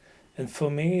course. And for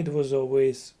me, it was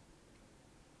always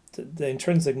the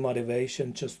intrinsic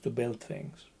motivation just to build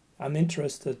things. I'm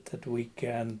interested that we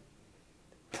can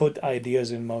put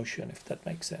ideas in motion, if that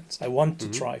makes sense. I want to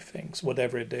try things,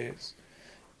 whatever it is.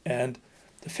 And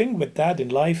the thing with that in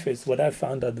life is, what I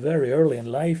found out very early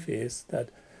in life is that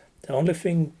the only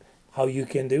thing how you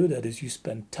can do that is you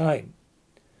spend time.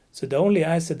 So the only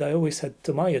asset I always had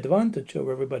to my advantage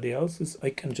over everybody else is I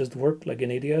can just work like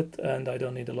an idiot and I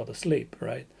don't need a lot of sleep,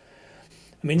 right?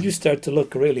 I mean, you start to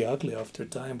look really ugly after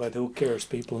time, but who cares?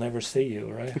 People never see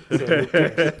you, right? So who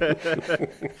cares?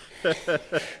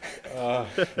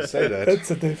 Say that. That's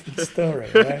a different story,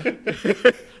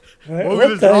 right? Right? Morgan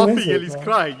What is time laughing is it, and he's man?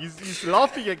 crying. He's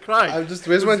laughing and crying. I'm just,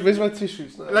 where's my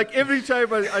tissues? No. Like every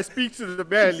time I speak to the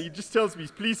man, he just tells me,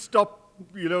 please stop,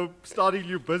 starting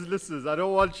new businesses. I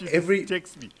don't want you to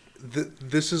text me.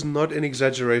 This is not an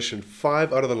exaggeration.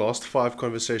 5 out of the last 5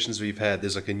 conversations we've had,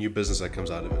 there's like a new business that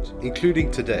comes out of it, including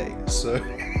today. So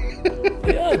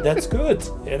Yeah, that's good.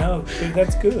 You know,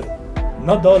 that's good.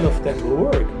 Not all of them will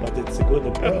work, but it's a good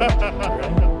approach,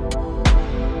 right?